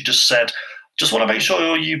EIS, and she just said, just want to make sure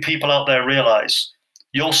all you people out there realize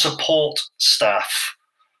your support staff,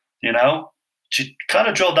 she kind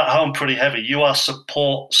of drilled that home pretty heavy. You are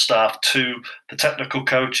support staff to the technical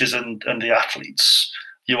coaches and the athletes.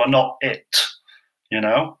 You are not it,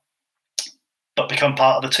 but become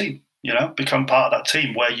part of the team, become part of that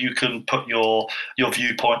team where you can put your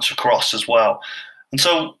viewpoints across as well. And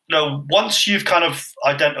so, once you've kind of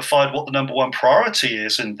identified what the number one priority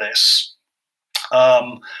is in this,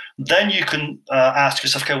 then you can ask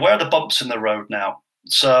yourself, okay, where are the bumps in the road now?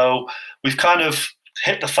 So we've kind of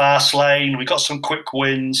hit the fast lane. We've got some quick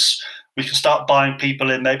wins. We can start buying people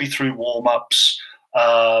in maybe through warm-ups.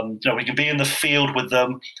 We can be in the field with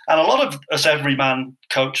them. And a lot of us everyman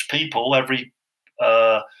coach people,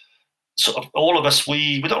 all of us,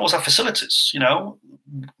 we don't always have facilities, we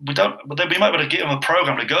might be able to give them a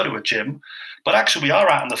program to go to a gym, but actually we are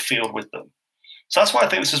out in the field with them. So that's why I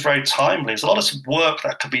think this is very timely. There's a lot of work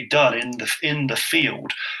that could be done in the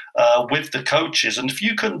field with the coaches. And if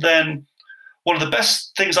you can then, one of the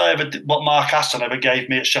best things I ever did, what Mark Aston ever gave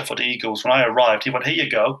me at Sheffield Eagles when I arrived, he went, here you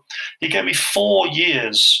go. He gave me 4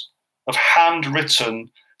 years of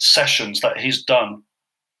handwritten sessions that he's done.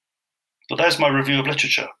 But there's my review of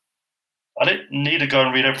literature. I didn't need to go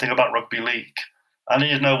and read everything about rugby league. I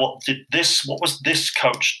need to know what was this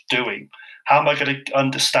coach doing? How am I going to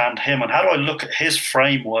understand him? And how do I look at his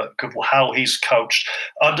framework of how he's coached?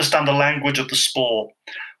 Understand the language of the sport.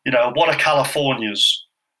 What are Californias?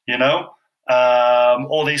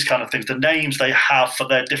 All these kind of things. The names they have for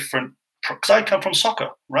their different. Because I come from soccer,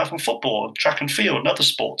 right, from football, track and field, and other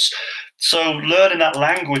sports. So learning that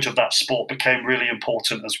language of that sport became really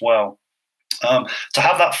important as well. To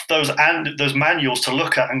have those manuals to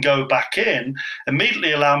look at and go back in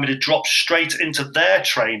immediately allow me to drop straight into their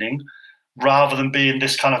training rather than being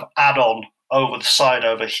this kind of add-on over the side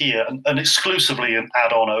over here and exclusively an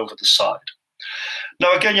add-on over the side.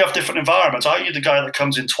 Now, again, you have different environments. Are you the guy that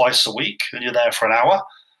comes in twice a week and you're there for an hour?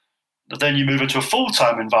 But then you move into a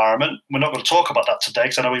full-time environment. We're not going to talk about that today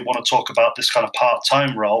because I know we want to talk about this kind of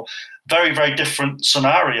part-time role. Very, very different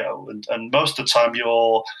scenario. And most of the time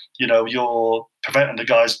you're preventing the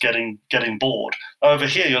guys getting bored. Over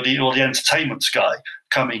here, you're the entertainment guy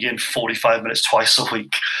coming in 45 minutes twice a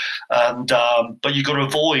week. And but you've got to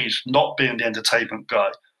avoid not being the entertainment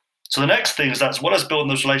guy. So the next thing is that as well as building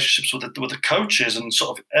those relationships with the coaches and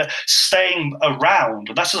sort of staying around,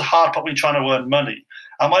 and that's the hard part when you're trying to earn money.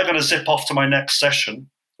 Am I going to zip off to my next session,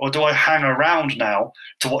 or do I hang around now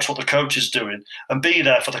to watch what the coach is doing and be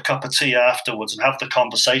there for the cup of tea afterwards and have the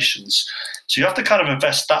conversations? So you have to kind of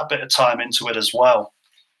invest that bit of time into it as well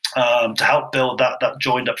to help build that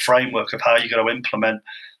joined up framework of how you're going to implement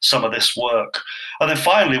some of this work. And then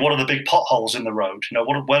finally, what are the big potholes in the road?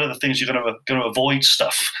 What are the things you're going to avoid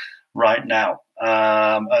stuff right now?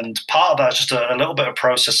 And part of that is just a little bit of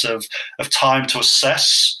process of time to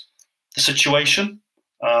assess the situation,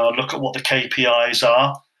 look at what the KPIs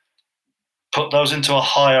are, put those into a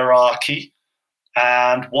hierarchy,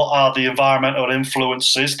 and what are the environmental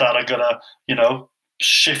influences that are going to,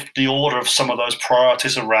 shift the order of some of those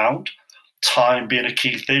priorities around. Time being a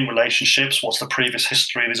key thing, relationships, what's the previous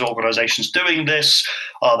history of these organizations doing this?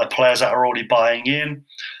 Are there players that are already buying in?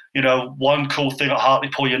 One cool thing at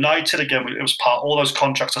Hartlepool United, again, it was all those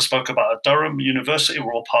contracts I spoke about at Durham University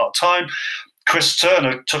were all part-time. Chris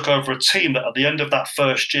Turner took over a team that at the end of that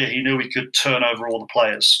first year, he knew he could turn over all the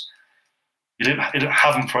players. He didn't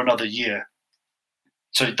have them for another year.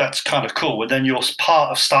 So that's kind of cool. And then you're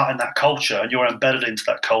part of starting that culture, and you're embedded into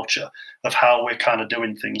that culture of how we're kind of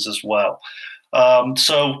doing things as well.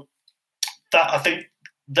 So that, I think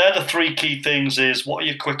they're the three key things: is what are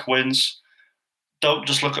your quick wins? Don't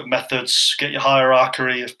just look at methods. Get your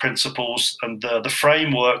hierarchy of principles, and the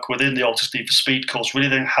framework within the Altus Need for Speed course really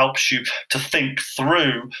then helps you to think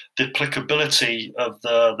through the applicability of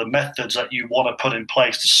the methods that you want to put in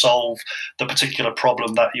place to solve the particular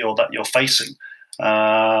problem that you're facing.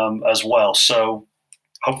 As well. So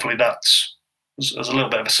hopefully that's a little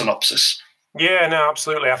bit of a synopsis. Yeah, no,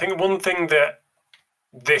 absolutely. I think one thing that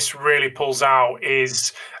this really pulls out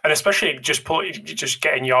is, and especially just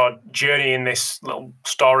getting your journey in this little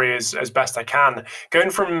story as best I can,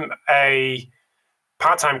 going from a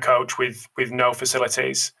part-time coach with no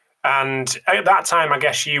facilities, and at that time, I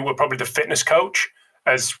guess you were probably the fitness coach,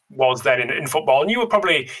 as was then in football, and you were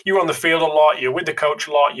on the field a lot, you were with the coach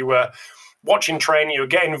a lot, you were watching training, you were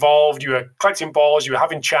getting involved, you were collecting balls, you were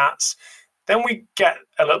having chats. Then we get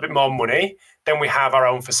a little bit more money, then we have our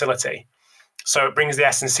own facility. So it brings the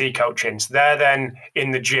S&C coach in. So they're then in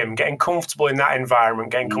the gym, getting comfortable in that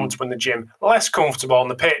environment, getting comfortable in the gym, less comfortable on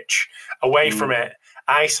the pitch, away from it,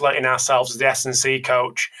 isolating ourselves as the S&C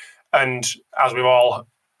coach. And as we've all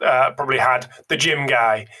probably had, the gym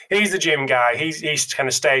guy. He's the gym guy. He's kind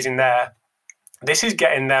of stays in there. This is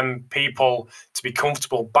getting them people to be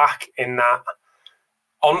comfortable back in that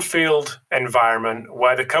on-field environment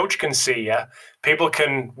where the coach can see you, people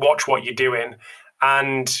can watch what you're doing,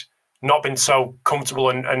 and not being so comfortable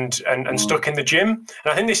and stuck in the gym.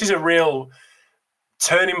 And I think this is a real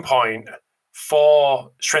turning point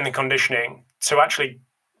for strength and conditioning to actually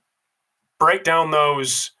break down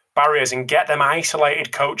those barriers and get them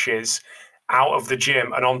isolated coaches out of the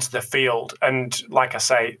gym and onto the field. And like I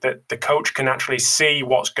say, that the coach can actually see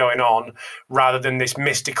what's going on rather than this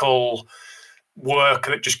mystical work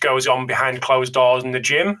that just goes on behind closed doors in the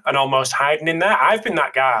gym and almost hiding in there. I've been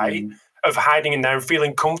that guy of hiding in there and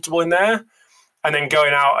feeling comfortable in there, and then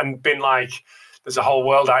going out and being like, there's a whole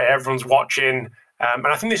world out here, everyone's watching. And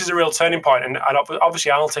I think this is a real turning point. And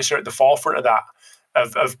obviously Altus are at the forefront of that,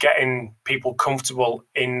 of getting people comfortable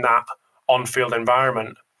in that on-field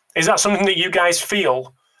environment. Is that something that you guys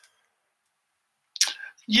feel?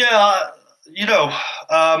 Yeah,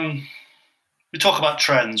 we talk about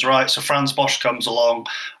trends, right? So Franz Bosch comes along,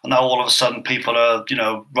 and now all of a sudden people are,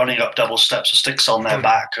 running up double steps with sticks on their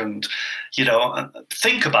back, and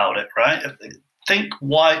think about it, right? Think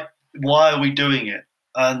why are we doing it?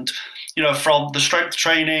 And from the strength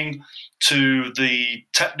training to the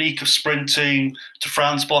technique of sprinting to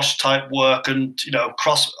Franz Bosch type work, and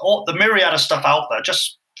across all the myriad of stuff out there,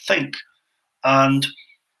 just think. And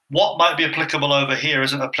what might be applicable over here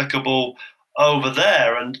isn't applicable over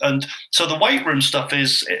there. And so the weight room stuff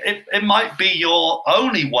is, it might be your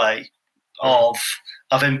only way of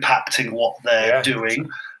impacting what they're doing,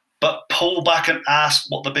 but pull back and ask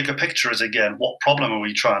what the bigger picture is again. What problem are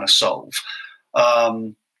we trying to solve?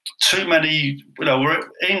 Too many, we're in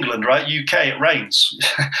England, right? UK, it rains.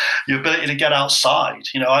 Your ability to get outside.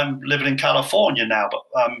 I'm living in California now, but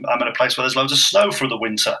I'm in a place where there's loads of snow through the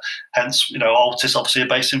winter. Hence, Altus obviously are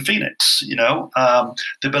based in Phoenix. The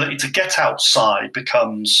ability to get outside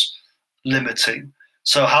becomes limiting.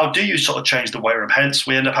 So how do you sort of change the weight room? Hence,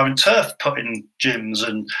 we end up having turf put in gyms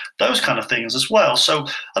and those kind of things as well. So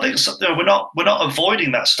I think we're not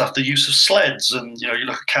avoiding that stuff. The use of sleds, and you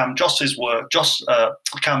look at Cam Joss's work,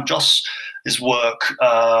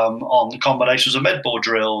 on the combinations of med ball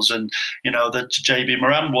drills, and the JB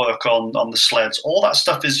Moran work on the sleds. All that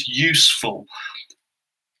stuff is useful,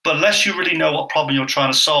 but unless you really know what problem you're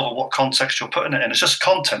trying to solve or what context you're putting it in, it's just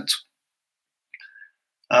content.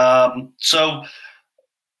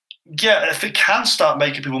 Yeah, if it can start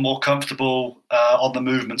making people more comfortable on the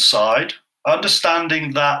movement side,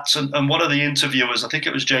 understanding that, and one of the interviewers, I think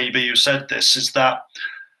it was JB who said this, is that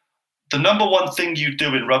the number one thing you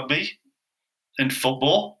do in rugby, in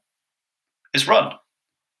football, is run.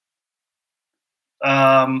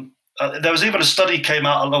 There was even a study came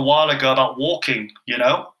out a while ago about walking,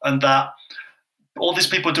 and that all these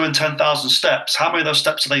people are doing 10,000 steps. How many of those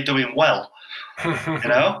steps are they doing well? You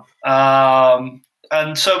know?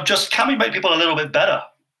 And so just can we make people a little bit better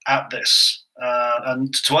at this?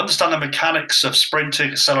 And to understand the mechanics of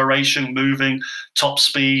sprinting, acceleration, moving, top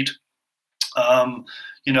speed.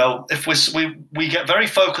 You know, if we get very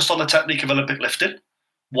focused on the technique of Olympic lifting,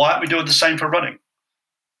 why aren't we doing the same for running?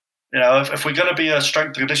 You know, if we're going to be a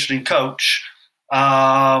strength and conditioning coach,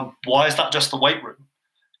 why is that just the weight room?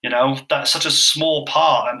 You know, that's such a small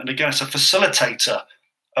part. And again, it's a facilitator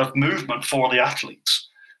of movement for the athletes.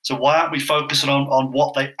 So why aren't we focusing on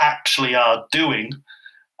what they actually are doing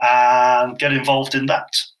and get involved in that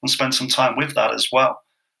and spend some time with that as well?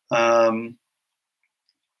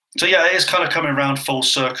 So yeah, it is kind of coming around full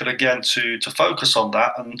circle again to focus on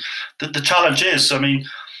that. And the challenge is, I mean,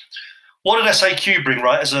 what did SAQ bring,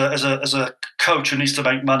 right? As a coach who needs to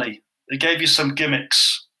make money, it gave you some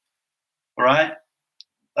gimmicks, right?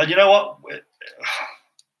 And you know what?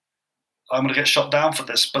 I'm going to get shot down for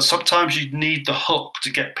this, but sometimes you need the hook to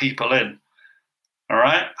get people in. All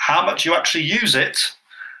right, how much you actually use it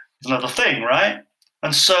is another thing, right?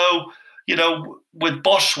 And so, you know, with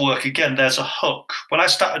Bosch work, again, there's a hook. When I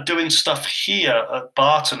started doing stuff here at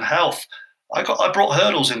Barton Health, I brought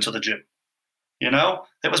hurdles into the gym. You know,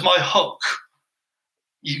 it was my hook.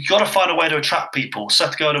 You got to find a way to attract people.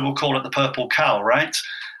 Seth Godin will call it the purple cow, right?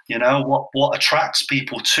 You know, what attracts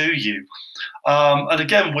people to you. And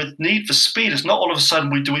again, with Need for Speed, it's not all of a sudden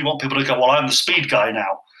we want people to go, well, I'm the speed guy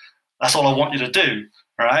now. That's all I want you to do,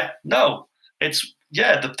 right? No, it's,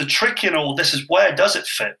 yeah, the trick in all this is, where does it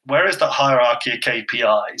fit? Where is that hierarchy of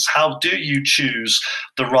KPIs? How do you choose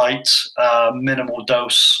the right minimal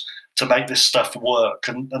dose to make this stuff work?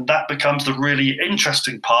 And that becomes the really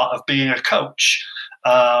interesting part of being a coach,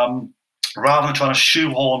 rather than trying to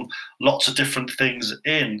shoehorn lots of different things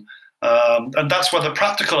in. And that's where the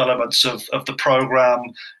practical elements of the program,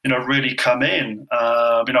 you know, really come in.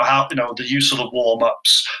 You know, how, you know, the use of the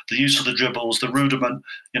warm-ups, the use of the dribbles, the rudiment,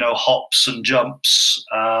 you know, hops and jumps,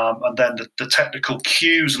 and then the technical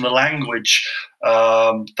cues and the language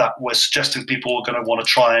that we're suggesting people are going to want to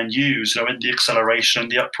try and use, you know, in the acceleration,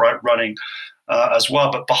 the upright running as well.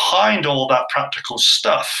 But behind all that practical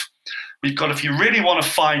stuff, we've got, if you really want to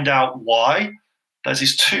find out why, there's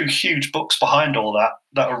these two huge books behind all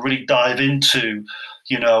that will really dive into,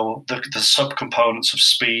 you know, the subcomponents of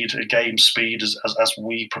speed, game speed as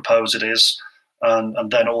we propose it is,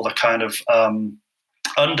 and then all the kind of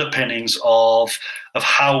underpinnings of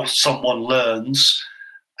how someone learns.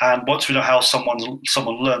 And once we know how someone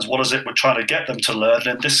learns, what is it we're trying to get them to learn?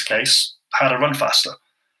 In this case, how to run faster.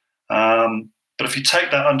 But if you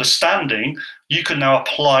take that understanding, you can now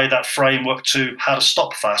apply that framework to how to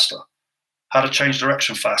stop faster, how to change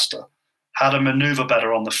direction faster, how to maneuver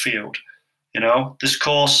better on the field. You know, this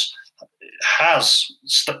course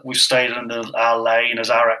we've stayed in our lane as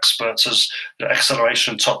our experts, as the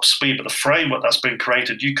acceleration, top speed, but the framework that's been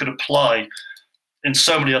created, you could apply in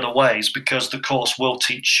so many other ways, because the course will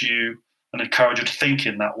teach you and encourage you to think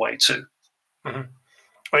in that way too. Mm-hmm.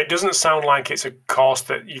 Well, it doesn't sound like it's a course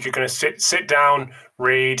that you're going to sit down,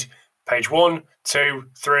 read page 1, 2,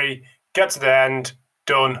 3, get to the end,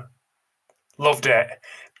 done. Loved it.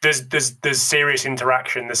 There's serious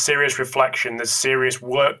interaction, there's serious reflection, there's serious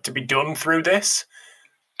work to be done through this.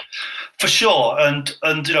 For sure, and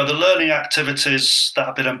you know, the learning activities that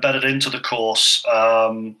have been embedded into the course,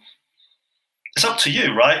 it's up to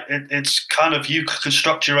you, right? It's kind of, you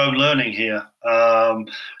construct your own learning here.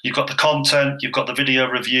 You've got the content, you've got the video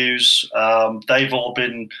reviews. They've all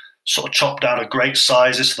been sort of chopped down at great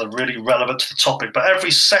sizes, so they're really relevant to the topic. But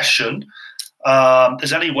every session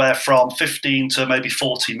is anywhere from 15 to maybe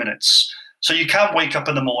 40 minutes. So you can wake up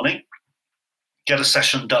in the morning, get a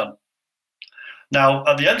session done. Now,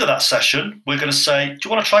 at the end of that session, we're going to say, do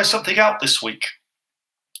you want to try something out this week?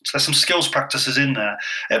 So there's some skills practices in there.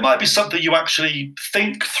 It might be something you actually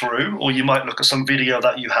think through, or you might look at some video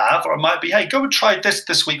that you have, or it might be, hey, go and try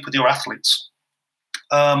this week with your athletes.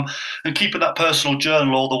 And keeping that personal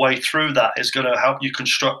journal all the way through that is going to help you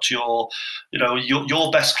construct your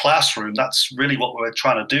best classroom. That's really what we're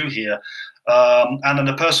trying to do here. And then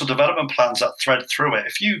the personal development plans that thread through it.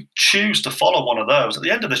 If you choose to follow one of those, at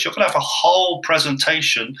the end of this, you're going to have a whole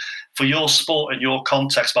presentation for your sport and your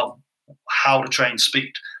context about how to train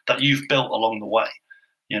speed that you've built along the way,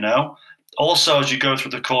 you know. Also, as you go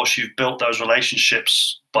through the course, you've built those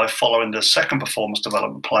relationships by following the second performance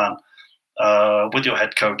development plan with your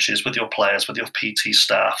head coaches, with your players, with your PT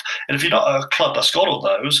staff. And if you're not a club that's got all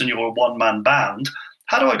those and you're a one-man band,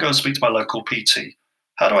 how do I go and speak to my local PT?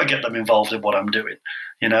 How do I get them involved in what I'm doing?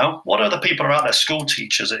 What other people are out there, school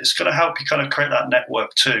teachers? It's going to help you kind of create that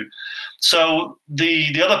network too. So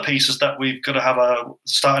the other piece is that we've got to have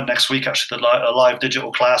starting next week, actually, a live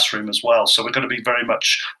digital classroom as well. So we're going to be I'm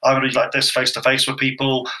going to be like this, face-to-face with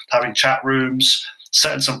people, having chat rooms,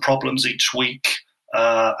 setting some problems each week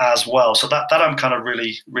as well. So that I'm kind of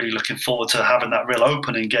really, really looking forward to, having that real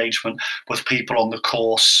open engagement with people on the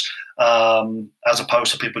course, as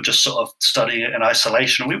opposed to people just sort of studying it in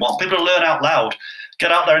isolation. We want people to learn out loud. Get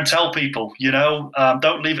out there and tell people,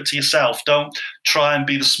 don't leave it to yourself. Don't try and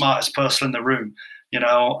be the smartest person in the room.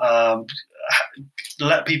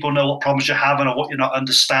 Let people know what problems you're having or what you're not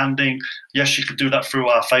understanding. Yes, you could do that through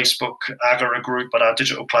our Facebook Agora group, but our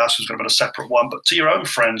digital class is going to be a separate one. But to your own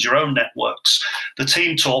friends, your own networks, the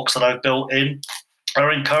team talks that I've built in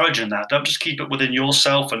are encouraging that. Don't just keep it within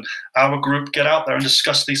yourself and our group. Get out there and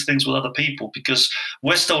discuss these things with other people, because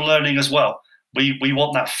we're still learning as well. We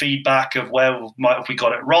want that feedback of where have we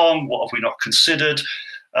got it wrong? What have we not considered?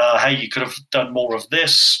 Hey, you could have done more of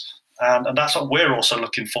this. And that's what we're also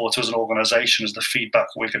looking forward to as an organisation, is the feedback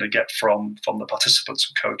we're going to get from the participants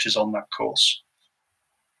and coaches on that course.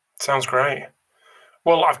 Sounds great.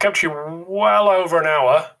 Well, I've kept you well over an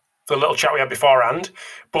hour, the little chat we had beforehand,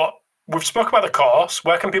 but we've spoke about the course.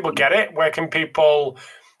 Where can people get it? Where can people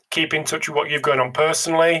keep in touch with what you've going on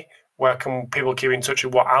personally? Where can people keep in touch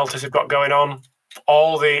with what Altis have got going on?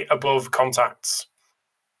 All the above contacts.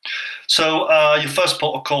 So your first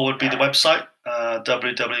port of call would be the website,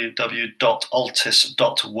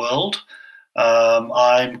 www.altis.world.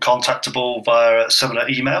 I'm contactable via a similar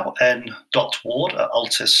email,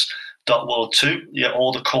 n.ward@altis.world too. Yeah,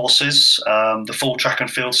 all the courses, the full track and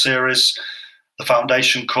field series, the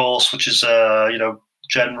foundation course, which is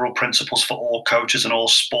general principles for all coaches and all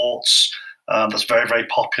sports. That's very, very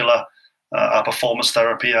popular. Our performance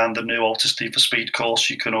therapy and the new Altis D for Speed course,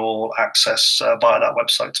 you can all access via that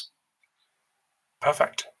website.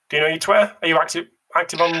 Perfect. Do you know your Twitter? Are you active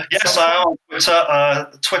on? Yes, I am on Twitter.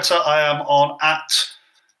 Twitter, I am on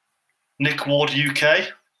 @Nick Ward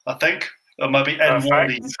UK, I think. Or maybe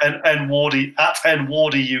nwardy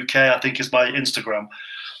UK, I think, is my Instagram.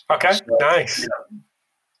 Okay, so, nice. Yeah.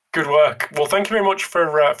 Good work. Well, thank you very much for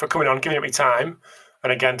coming on, giving up your time.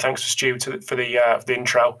 And again, thanks to Stu for the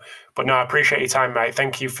intro. But no, I appreciate your time, mate.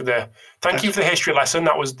 Thank you for the history lesson.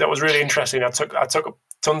 That was really interesting. I took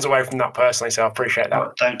tons away from that personally, so I appreciate that.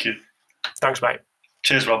 Right, thank you. Thanks, mate.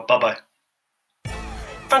 Cheers, Rob. Bye-bye.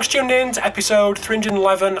 Thanks for tuning in to episode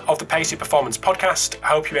 311 of the Pacey Performance Podcast. I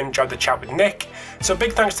hope you enjoyed the chat with Nick. So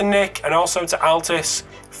big thanks to Nick and also to Altis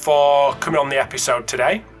for coming on the episode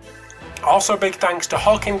today. Also big thanks to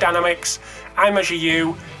Hawking Dynamics,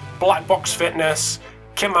 iMeasureU, Black Box Fitness,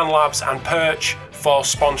 Kitman Labs and Perch for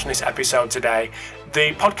sponsoring this episode today.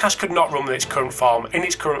 The podcast could not run in its current form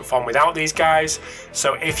without these guys.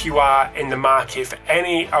 So if you are in the market for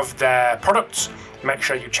any of their products, make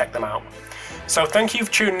sure you check them out. So thank you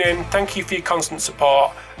for tuning in. Thank you for your constant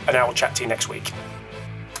support, and I will chat to you next week.